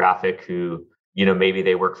demographic who, maybe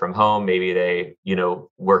they work from home, maybe they,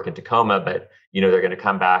 work in Tacoma, but, they're going to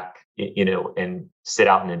come back, and sit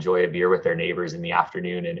out and enjoy a beer with their neighbors in the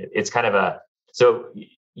afternoon. And it's kind of so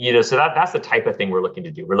that's the type of thing we're looking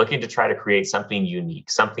to do. We're looking to try to create something unique,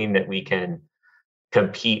 something that we can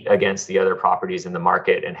compete against the other properties in the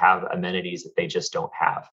market and have amenities that they just don't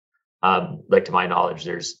have. Like, to my knowledge,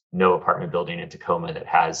 there's no apartment building in Tacoma that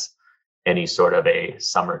has any sort of a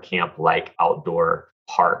summer camp like outdoor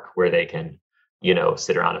park where they can,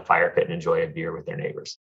 sit around a fire pit and enjoy a beer with their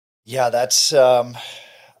neighbors. Yeah, that's,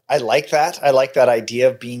 I like that. I like that idea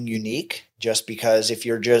of being unique, just because if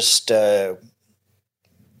you're just in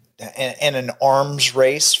an arms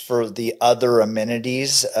race for the other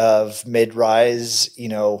amenities of mid-rise,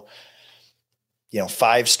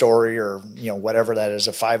 5-story or, whatever that is,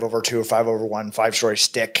 a 5/2 or 5/1, 5-story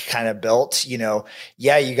stick kind of built, you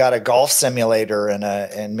got a golf simulator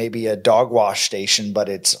and maybe a dog wash station, but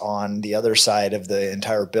it's on the other side of the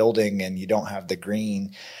entire building and you don't have the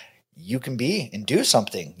green. You can be and do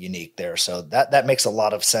something unique there. So that makes a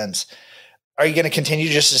lot of sense. Are you going to continue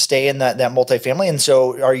just to stay in that multifamily? And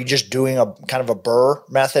so are you just doing a kind of a BRRRR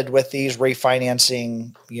method with these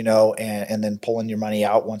refinancing, and then pulling your money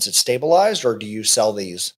out once it's stabilized, or do you sell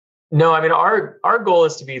these? No, our goal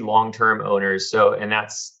is to be long-term owners. So,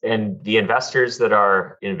 and the investors that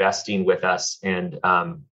are investing with us and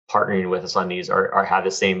partnering with us on these have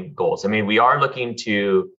the same goals. We are looking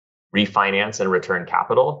to refinance and return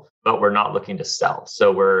capital, but we're not looking to sell.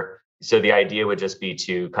 So the idea would just be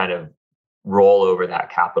to kind of roll over that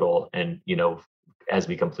capital and, as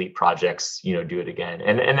we complete projects, do it again.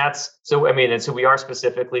 And that's, so we are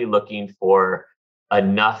specifically looking for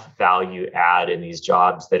enough value add in these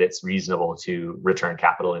jobs that it's reasonable to return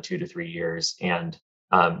capital in 2 to 3 years and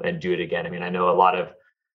do it again. I know a lot of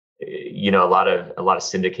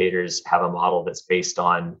syndicators have a model that's based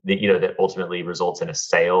on that ultimately results in a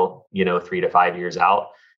sale, 3 to 5 years out.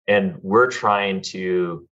 And we're trying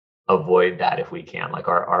to avoid that if we can. Like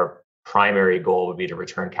our primary goal would be to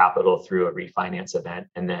return capital through a refinance event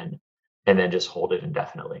and then just hold it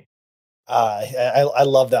indefinitely. I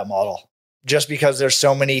love that model, just because there's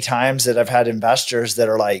so many times that I've had investors that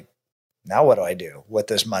are like, now what do I do with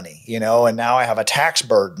this money? And now I have a tax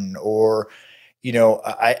burden, or,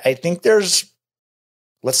 I think there's,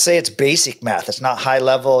 let's say it's basic math. It's not high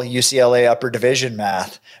level UCLA upper division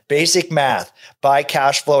math, basic math, buy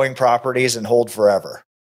cash flowing properties and hold forever.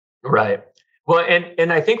 Right. Well,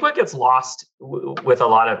 and I think what gets lost with a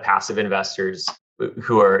lot of passive investors,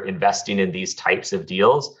 who are investing in these types of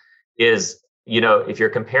deals is, if you're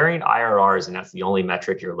comparing IRRs and that's the only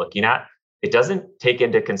metric you're looking at, it doesn't take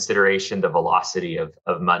into consideration the velocity of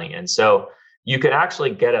money. And so you can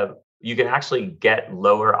actually get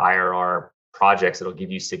lower IRR projects that'll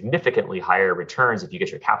give you significantly higher returns if you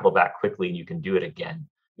get your capital back quickly and you can do it again.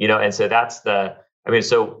 And so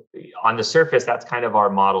so on the surface, that's kind of our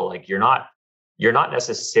model. Like you're not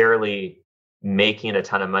necessarily making a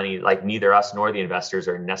ton of money. Like neither us nor the investors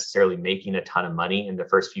are necessarily making a ton of money in the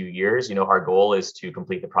first few years. Our goal is to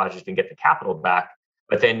complete the project and get the capital back.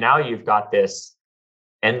 But then now you've got this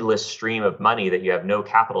endless stream of money that you have no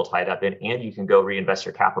capital tied up in, and you can go reinvest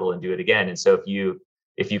your capital and do it again. And so if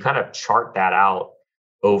you kind of chart that out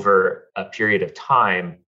over a period of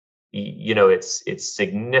time, it's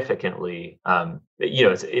significantly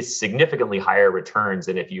it's significantly higher returns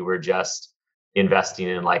than if you were just investing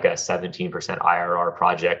in like a 17% IRR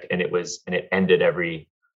project and it ended every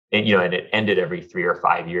 3 or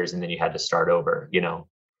 5 years and then you had to start over.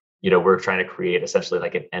 We're trying to create essentially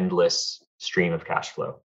like an endless stream of cash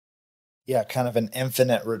flow. Yeah, kind of an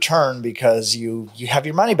infinite return because you have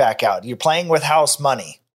your money back out. You're playing with house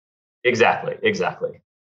money. Exactly.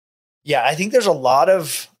 Yeah, I think there's a lot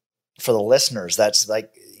for the listeners, that's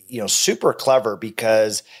like, super clever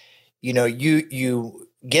because, you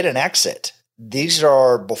get an exit. These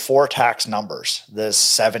are before tax numbers, this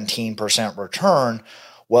 17% return.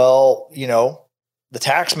 Well, the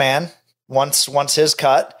tax man wants his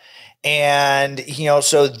cut. And,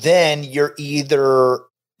 so then you're either,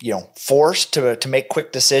 forced to make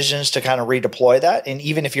quick decisions to kind of redeploy that. And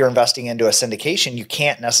even if you're investing into a syndication, you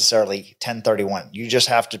can't necessarily 1031. You just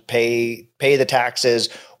have to pay the taxes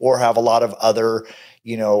or have a lot of other,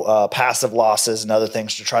 passive losses and other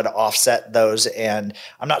things to try to offset those. And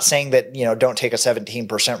I'm not saying that, don't take a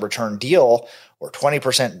 17% return deal or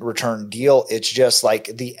 20% return deal. It's just like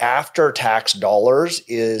the after tax dollars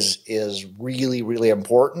is really, really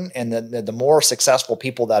important. And then the more successful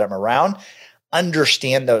people that I'm around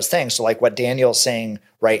understand those things. So like what Daniel's saying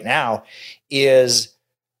right now is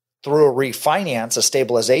through a refinance, a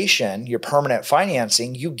stabilization, your permanent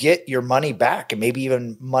financing, you get your money back and maybe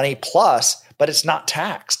even money plus, but it's not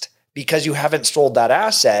taxed because you haven't sold that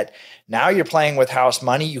asset. Now you're playing with house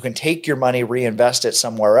money. You can take your money, reinvest it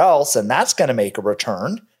somewhere else, and that's going to make a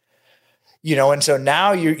return. And so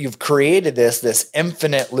now you've created this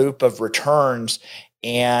infinite loop of returns,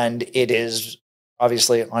 and it is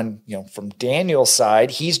obviously on, from Daniel's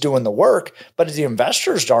side, he's doing the work, but the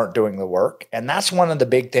investors aren't doing the work. And that's one of the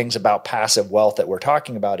big things about passive wealth that we're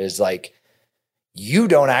talking about is like, you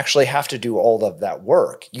don't actually have to do all of that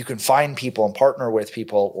work. You can find people and partner with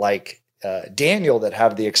people like Daniel that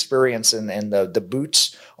have the experience and the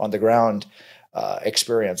boots on the ground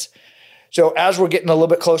experience. So as we're getting a little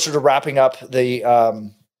bit closer to wrapping up the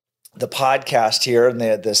podcast here and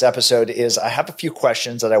this episode is I have a few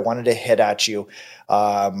questions that I wanted to hit at you.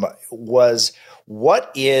 Was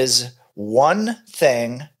what is one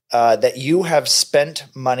thing that you have spent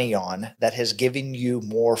money on that has given you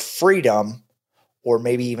more freedom or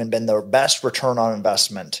maybe even been the best return on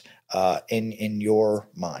investment in your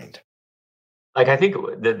mind? Like, I think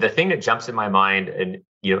the thing that jumps in my mind and,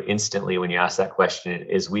 instantly when you ask that question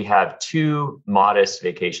is we have two modest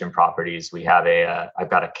vacation properties. We have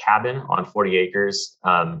I've got a cabin on 40 acres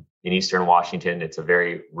in Eastern Washington. It's a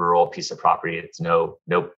very rural piece of property. It's no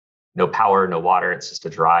power, no water. It's just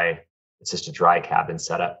a dry cabin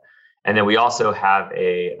setup. And then we also have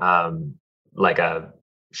it's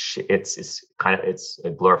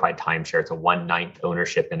a glorified timeshare. It's a 1/9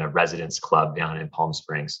 ownership in a residence club down in Palm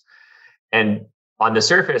Springs. And on the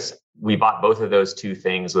surface, we bought both of those two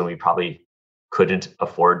things when we probably couldn't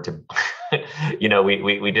afford to,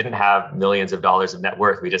 we didn't have millions of dollars of net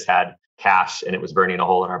worth. We just had cash and it was burning a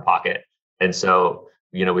hole in our pocket. And so,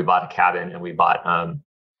 we bought a cabin and we bought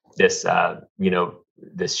this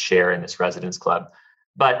share in this residence club.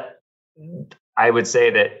 But I would say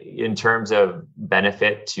that in terms of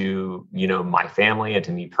benefit to, my family and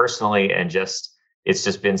to me personally, and it's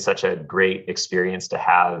just been such a great experience to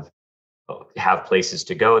have places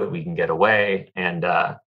to go that we can get away and,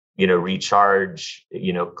 recharge,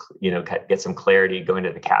 get some clarity. Going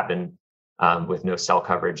to the cabin with no cell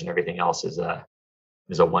coverage and everything else is a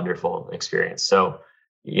wonderful experience. So,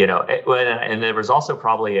 and there was also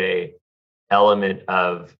probably a element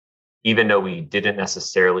of, even though we didn't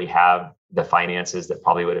necessarily have the finances that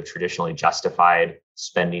probably would have traditionally justified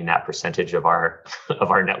spending that percentage of our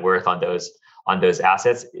net worth on those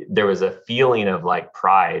assets, there was a feeling of like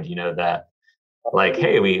pride, that like,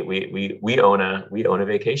 hey, we own a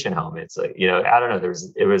vacation home. It's like, I don't know,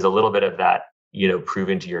 there was a little bit of that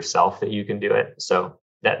proven to yourself that you can do it. So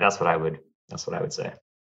that's what I would say.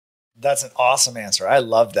 That's an awesome answer. I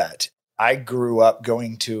love that. I grew up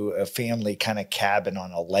going to a family kind of cabin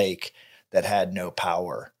on a lake that had no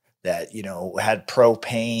power, that, had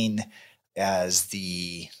propane as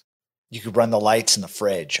you could run the lights in the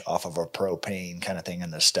fridge off of a propane kind of thing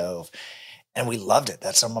in the stove. And we loved it.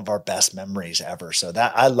 That's some of our best memories ever. So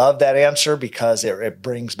that I love that answer because it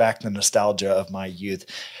brings back the nostalgia of my youth.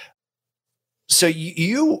 So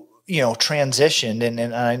you transitioned,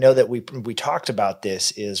 and I know that we talked about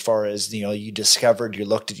this as far as, you discovered, you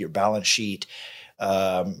looked at your balance sheet,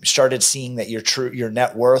 started seeing that your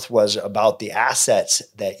net worth was about the assets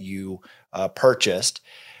that you purchased.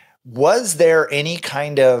 Was there any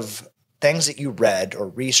kind of things that you read or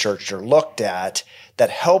researched or looked at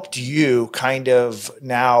that helped you kind of,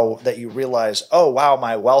 now that you realize, oh, wow,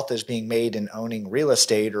 my wealth is being made in owning real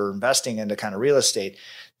estate or investing into kind of real estate?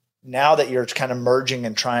 Now that you're kind of merging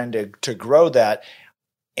and trying to grow that,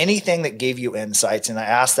 anything that gave you insights? And I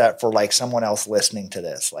asked that for like someone else listening to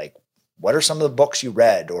this, like, what are some of the books you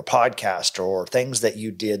read or podcasts or things that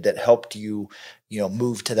you did that helped you,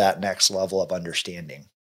 move to that next level of understanding?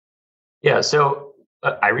 Yeah. So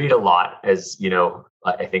I read a lot, as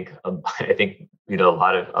I think a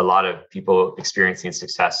lot of people experiencing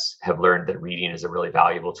success have learned that reading is a really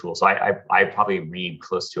valuable tool. So I probably read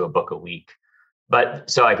close to a book a week.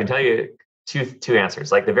 But so I can tell you two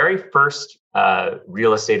answers. Like the very first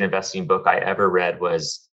real estate investing book I ever read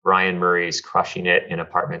was Brian Murray's Crushing It in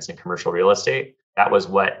Apartments and Commercial Real Estate. That was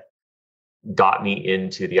what got me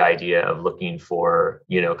into the idea of looking for,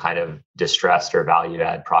 kind of distressed or value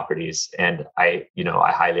add properties. And I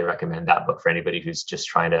highly recommend that book for anybody who's just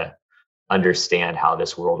trying to understand how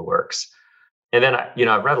this world works. And then,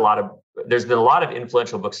 I've read there's been a lot of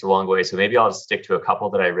influential books along the way. So maybe I'll just stick to a couple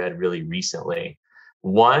that I read really recently.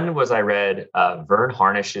 One was I read Vern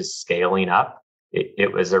Harnish's Scaling Up.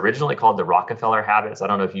 It was originally called The Rockefeller Habits. I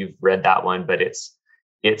don't know if you've read that one, but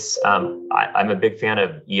I'm a big fan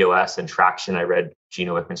of EOS and Traction. I read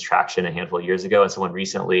Gino Wickman's Traction a handful of years ago. And someone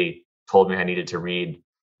recently told me I needed to read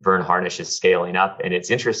Vern Harnish's Scaling Up. And it's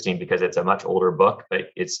interesting because it's a much older book, but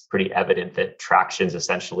it's pretty evident that Traction's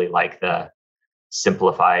essentially like the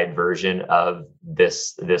simplified version of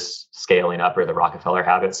this Scaling Up or the Rockefeller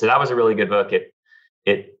Habits. So that was a really good book. It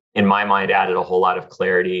in my mind added a whole lot of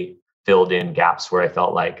clarity, filled in gaps where I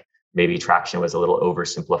felt like maybe Traction was a little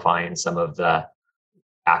oversimplifying some of the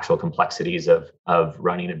actual complexities of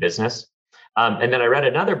running a business. And then I read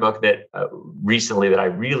another book that recently that I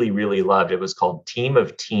really, really loved. It was called Team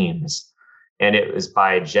of Teams. And it was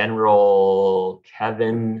by General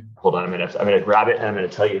Kevin. Hold on, I'm gonna grab it and I'm gonna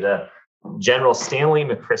tell you the General Stanley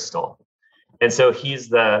McChrystal. And so he's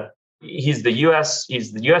the U.S.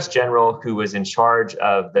 general who was in charge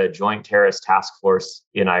of the Joint Terrorist Task Force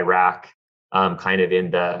in Iraq, kind of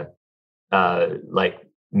in the like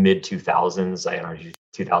mid 2000s, I don't know,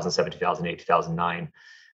 2007, 2008, 2009,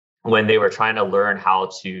 when they were trying to learn how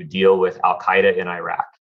to deal with Al Qaeda in Iraq.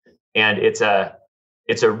 And it's a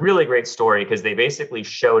really great story because they basically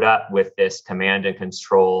showed up with this command and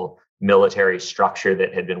control military structure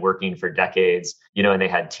that had been working for decades, and they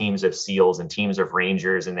had teams of SEALs and teams of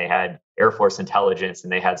Rangers, and they had Air Force intelligence,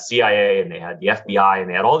 and they had CIA, and they had the FBI, and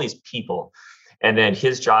they had all these people. And then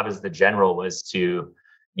his job as the general was to,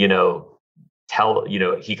 he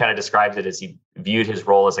kind of describes it as he viewed his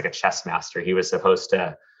role as like a chess master. He was supposed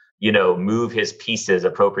to, move his pieces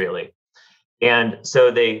appropriately. And so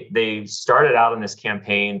they started out on this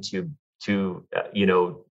campaign to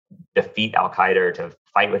defeat Al Qaeda or to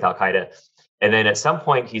fight with Al Qaeda. And then at some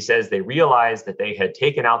point, he says they realized that they had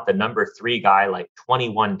taken out the number 3 guy like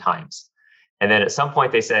 21 times. And then at some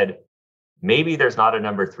point they said, maybe there's not a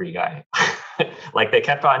number 3 guy. Like they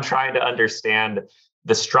kept on trying to understand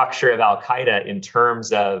the structure of Al Qaeda in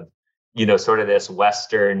terms of, sort of this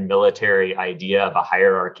Western military idea of a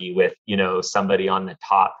hierarchy with, somebody on the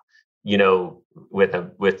top,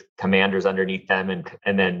 with commanders underneath them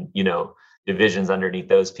and then, divisions underneath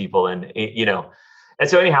those people. And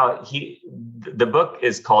so anyhow, the book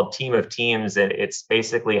is called Team of Teams, and it's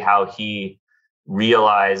basically how he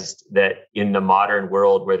realized that in the modern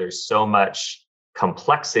world where there's so much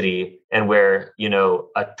complexity and where,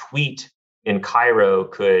 a tweet in Cairo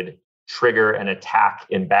could trigger an attack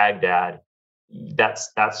in Baghdad,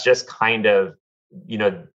 that's just kind of,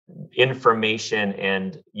 information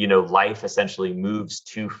and, life essentially moves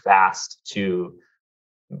too fast to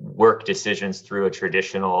work decisions through a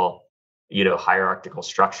traditional, hierarchical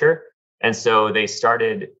structure. And so they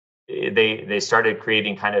started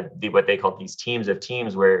creating kind of what they called these teams of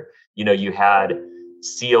teams where, you had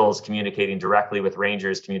SEALs communicating directly with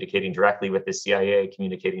Rangers, communicating directly with the CIA,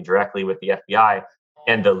 communicating directly with the FBI.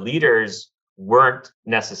 And the leaders weren't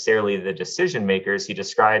necessarily the decision makers. He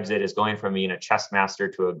describes it as going from being a chess master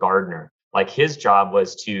to a gardener. Like his job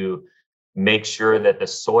was to make sure that the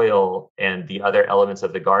soil and the other elements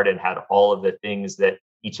of the garden had all of the things that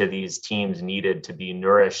each of these teams needed to be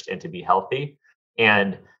nourished and to be healthy,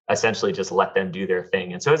 and essentially just let them do their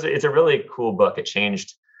thing. And so it's a really cool book. It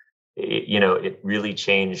changed, it really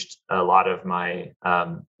changed a lot of my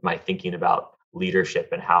my thinking about leadership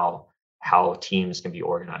and how teams can be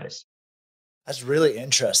organized. That's really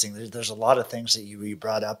interesting. There's a lot of things that you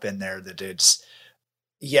brought up in there that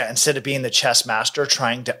instead of being the chess master,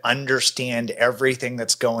 trying to understand everything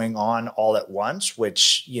that's going on all at once,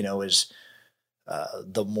 which, is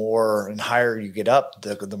the more and higher you get up,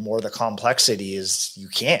 the more the complexity is.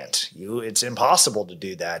 It's impossible to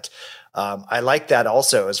do that. I like that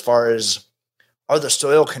also, as far as, are the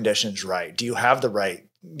soil conditions right? Do you have the right,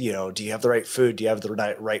 do you have the right food? Do you have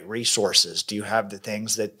the right resources? Do you have the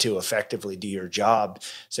things to effectively do your job?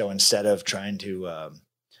 So instead of trying to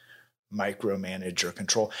micromanage or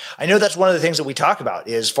control. I know that's one of the things that we talk about,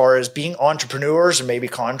 as far as being entrepreneurs and maybe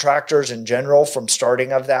contractors in general, from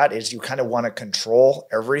starting of that, is you kind of want to control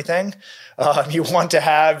everything. You want to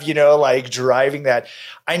have, like driving that.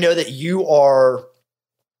 I know that you are,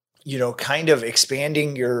 kind of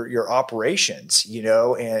expanding your operations,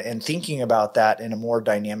 and thinking about that in a more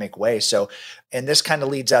dynamic way. So, and this kind of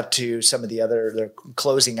leads up to some of the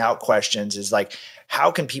closing out questions, is like,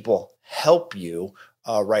 how can people help you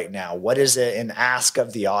right now? What is it, an ask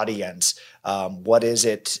of the audience? What is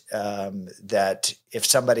it that if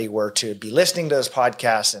somebody were to be listening to this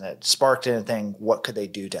podcast and it sparked anything, what could they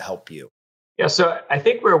do to help you? Yeah, so I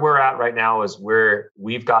think where we're at right now is where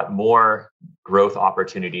we've got more growth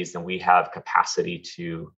opportunities than we have capacity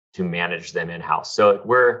to manage them in-house. So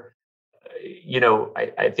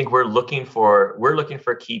I think we're looking for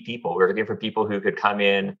key people. We're looking for people who could come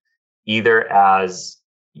in either as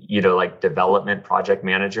like development project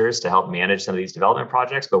managers to help manage some of these development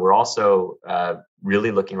projects, but we're also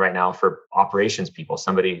really looking right now for operations people,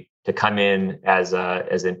 somebody to come in as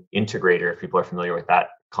an integrator, if people are familiar with that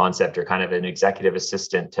concept, or kind of an executive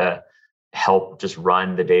assistant to help just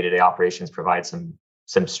run the day-to-day operations, provide some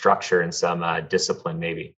structure and some discipline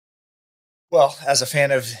maybe. Well, as a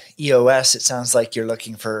fan of EOS, it sounds like you're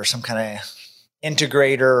looking for some kind of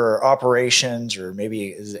integrator or operations, or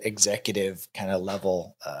maybe executive kind of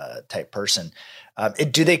level type person.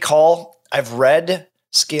 I've read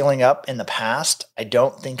scaling up in the past. I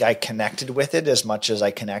don't think I connected with it as much as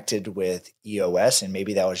I connected with EOS. And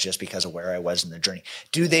maybe that was just because of where I was in the journey.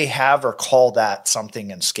 Do they have or call that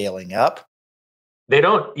something in scaling up? They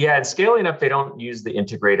don't. Yeah. In scaling up, they don't use the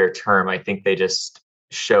integrator term. I think they just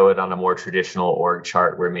show it on a more traditional org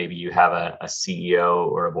chart, where maybe you have a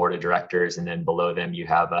CEO or a board of directors, and then below them you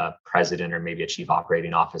have a president or maybe a chief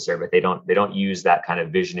operating officer, but they don't use that kind of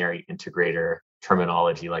visionary integrator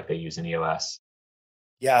terminology like they use in EOS.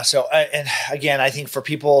 Yeah. So, and again, I think for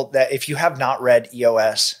people that, if you have not read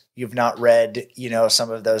EOS, you've not read,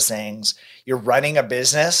 some of those things, you're running a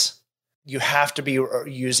business, you have to be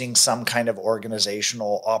using some kind of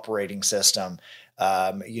organizational operating system.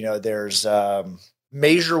 There's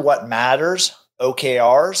measure what matters,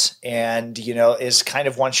 OKRs, and, is kind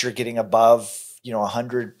of, once you're getting above,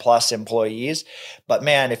 100 plus employees. But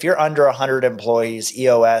man, if you're under 100 employees,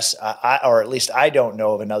 EOS, or at least I don't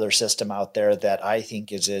know of another system out there that I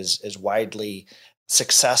think is as widely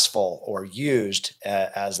successful or used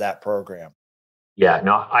as that program. Yeah,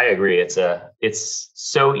 no, I agree. It's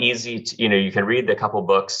so easy to, you can read the couple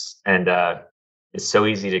books, and it's so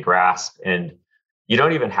easy to grasp, and you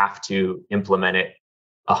don't even have to implement it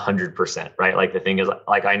 100%, right? Like the thing is,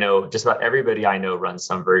 like, I know just about everybody I know runs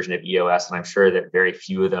some version of EOS, and I'm sure that very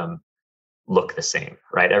few of them look the same,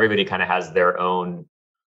 right? Everybody kind of has their own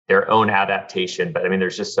adaptation, but I mean,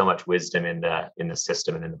 there's just so much wisdom in the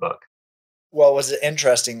system and in the book. Well, was it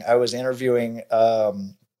interesting? I was interviewing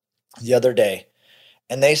the other day,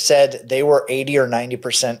 and they said they were 80 or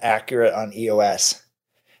 90% accurate on EOS.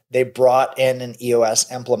 They brought in an EOS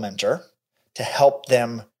implementer to help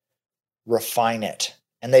them refine it.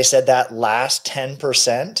 And they said that last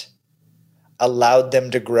 10% allowed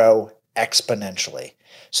them to grow exponentially.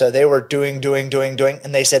 So they were doing.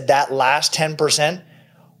 And they said that last 10%,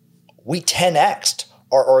 we 10x'd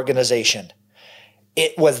our organization.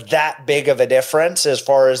 It was that big of a difference, as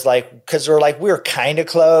far as because we were kind of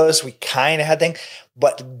close. We kind of had things,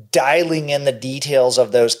 but dialing in the details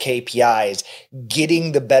of those KPIs,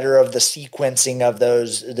 getting the better of the sequencing of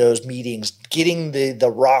those meetings, getting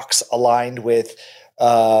the rocks aligned with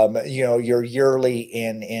your yearly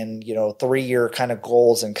and 3-year kind of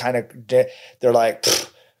goals, and kind of they're like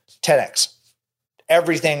 10x.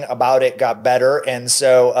 Everything about it got better. And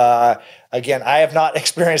so, again, I have not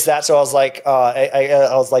experienced that. So I was like, I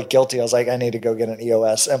was like guilty. I was like, I need to go get an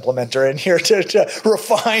EOS implementer in here to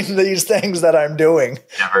refine these things that I'm doing.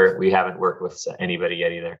 We haven't worked with anybody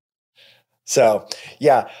yet either. So,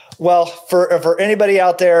 yeah. Well, for anybody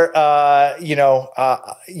out there,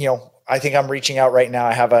 I think I'm reaching out right now.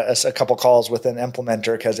 I have a couple calls with an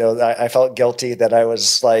implementer because I felt guilty that I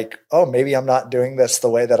was like, oh, maybe I'm not doing this the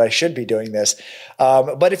way that I should be doing this.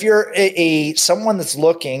 But if you're someone that's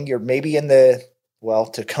looking, you're maybe in the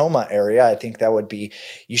Tacoma area, I think you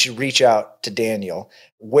should reach out to Daniel.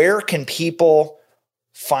 Where can people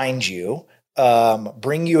find you?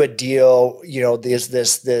 Bring you a deal, there's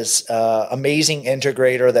this amazing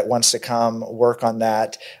integrator that wants to come work on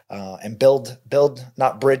that and build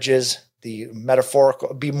not bridges, be more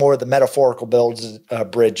the metaphorical builds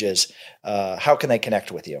bridges. How can they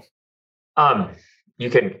connect with you?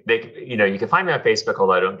 You can find me on Facebook,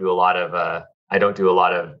 although I don't do a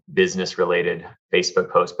lot of business related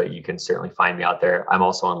Facebook posts, but you can certainly find me out there. I'm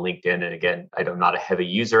also on LinkedIn, and again, I'm not a heavy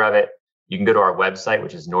user of it. You can go to our website,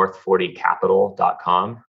 which is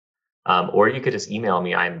north40capital.com, or you could just email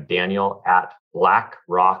me. I'm Daniel at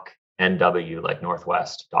BlackRockNW, like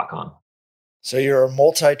Northwest.com. So you're a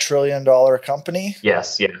multi-trillion-dollar company?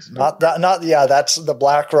 Yes. Not that's the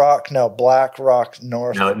BlackRock. No, BlackRock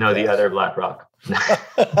North. No, the other BlackRock.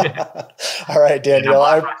 All right, Daniel.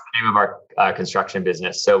 BlackRock's the name of our construction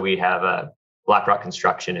business. So we have BlackRock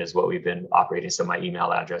Construction is what we've been operating. So my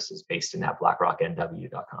email address is based in that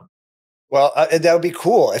BlackRockNW.com. Well, that would be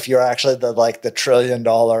cool if you're actually the $1 trillion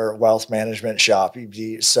wealth management shop. You'd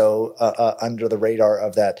be so under the radar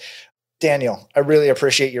of that. Daniel, I really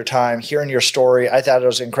appreciate your time, hearing your story. I thought it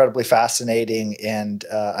was incredibly fascinating, and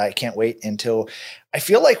I can't wait until I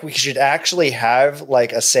feel like we should actually have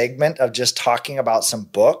a segment of just talking about some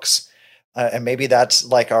books, and maybe that's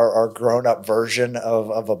our grown-up version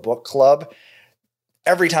of a book club.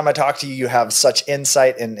 Every time I talk to you, you have such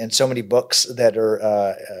insight and so many books that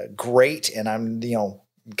are great. And I'm,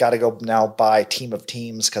 got to go now buy Team of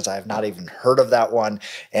Teams because I have not even heard of that one.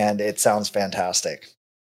 And it sounds fantastic.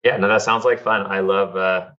 Yeah, no, that sounds like fun. I love,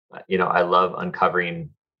 I love uncovering,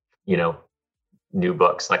 new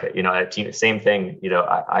books. Same thing.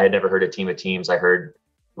 I had never heard of Team of Teams. I heard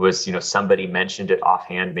was, somebody mentioned it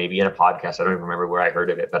offhand, maybe in a podcast. I don't even remember where I heard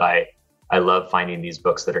of it, but I love finding these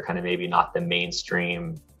books that are kind of maybe not the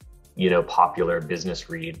mainstream, popular business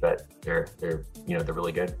read, but they're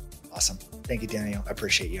really good. Awesome. Thank you, Daniel. I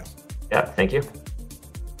appreciate you. Yeah. Thank you.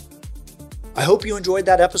 I hope you enjoyed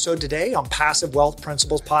that episode today on Passive Wealth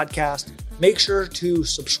Principles Podcast. Make sure to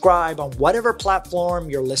subscribe on whatever platform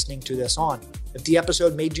you're listening to this on. If the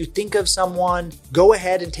episode made you think of someone, go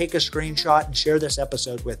ahead and take a screenshot and share this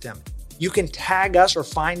episode with them. You can tag us or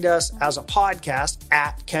find us as a podcast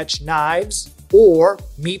at Catch Knives, or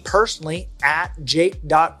me personally at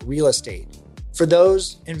jake.realestate. For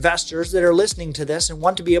those investors that are listening to this and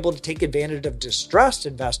want to be able to take advantage of distressed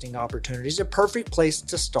investing opportunities, a perfect place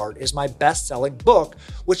to start is my best-selling book,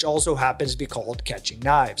 which also happens to be called Catching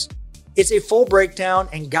Knives. It's a full breakdown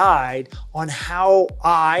and guide on how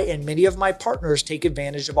I and many of my partners take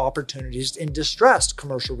advantage of opportunities in distressed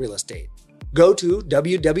commercial real estate. Go to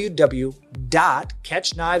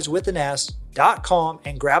www.catchkniveswithans.com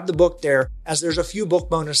and grab the book there, as there's a few book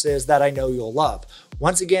bonuses that I know you'll love.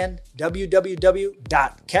 Once again,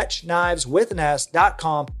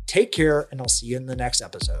 www.catchkniveswithans.com. Take care, and I'll see you in the next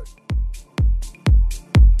episode.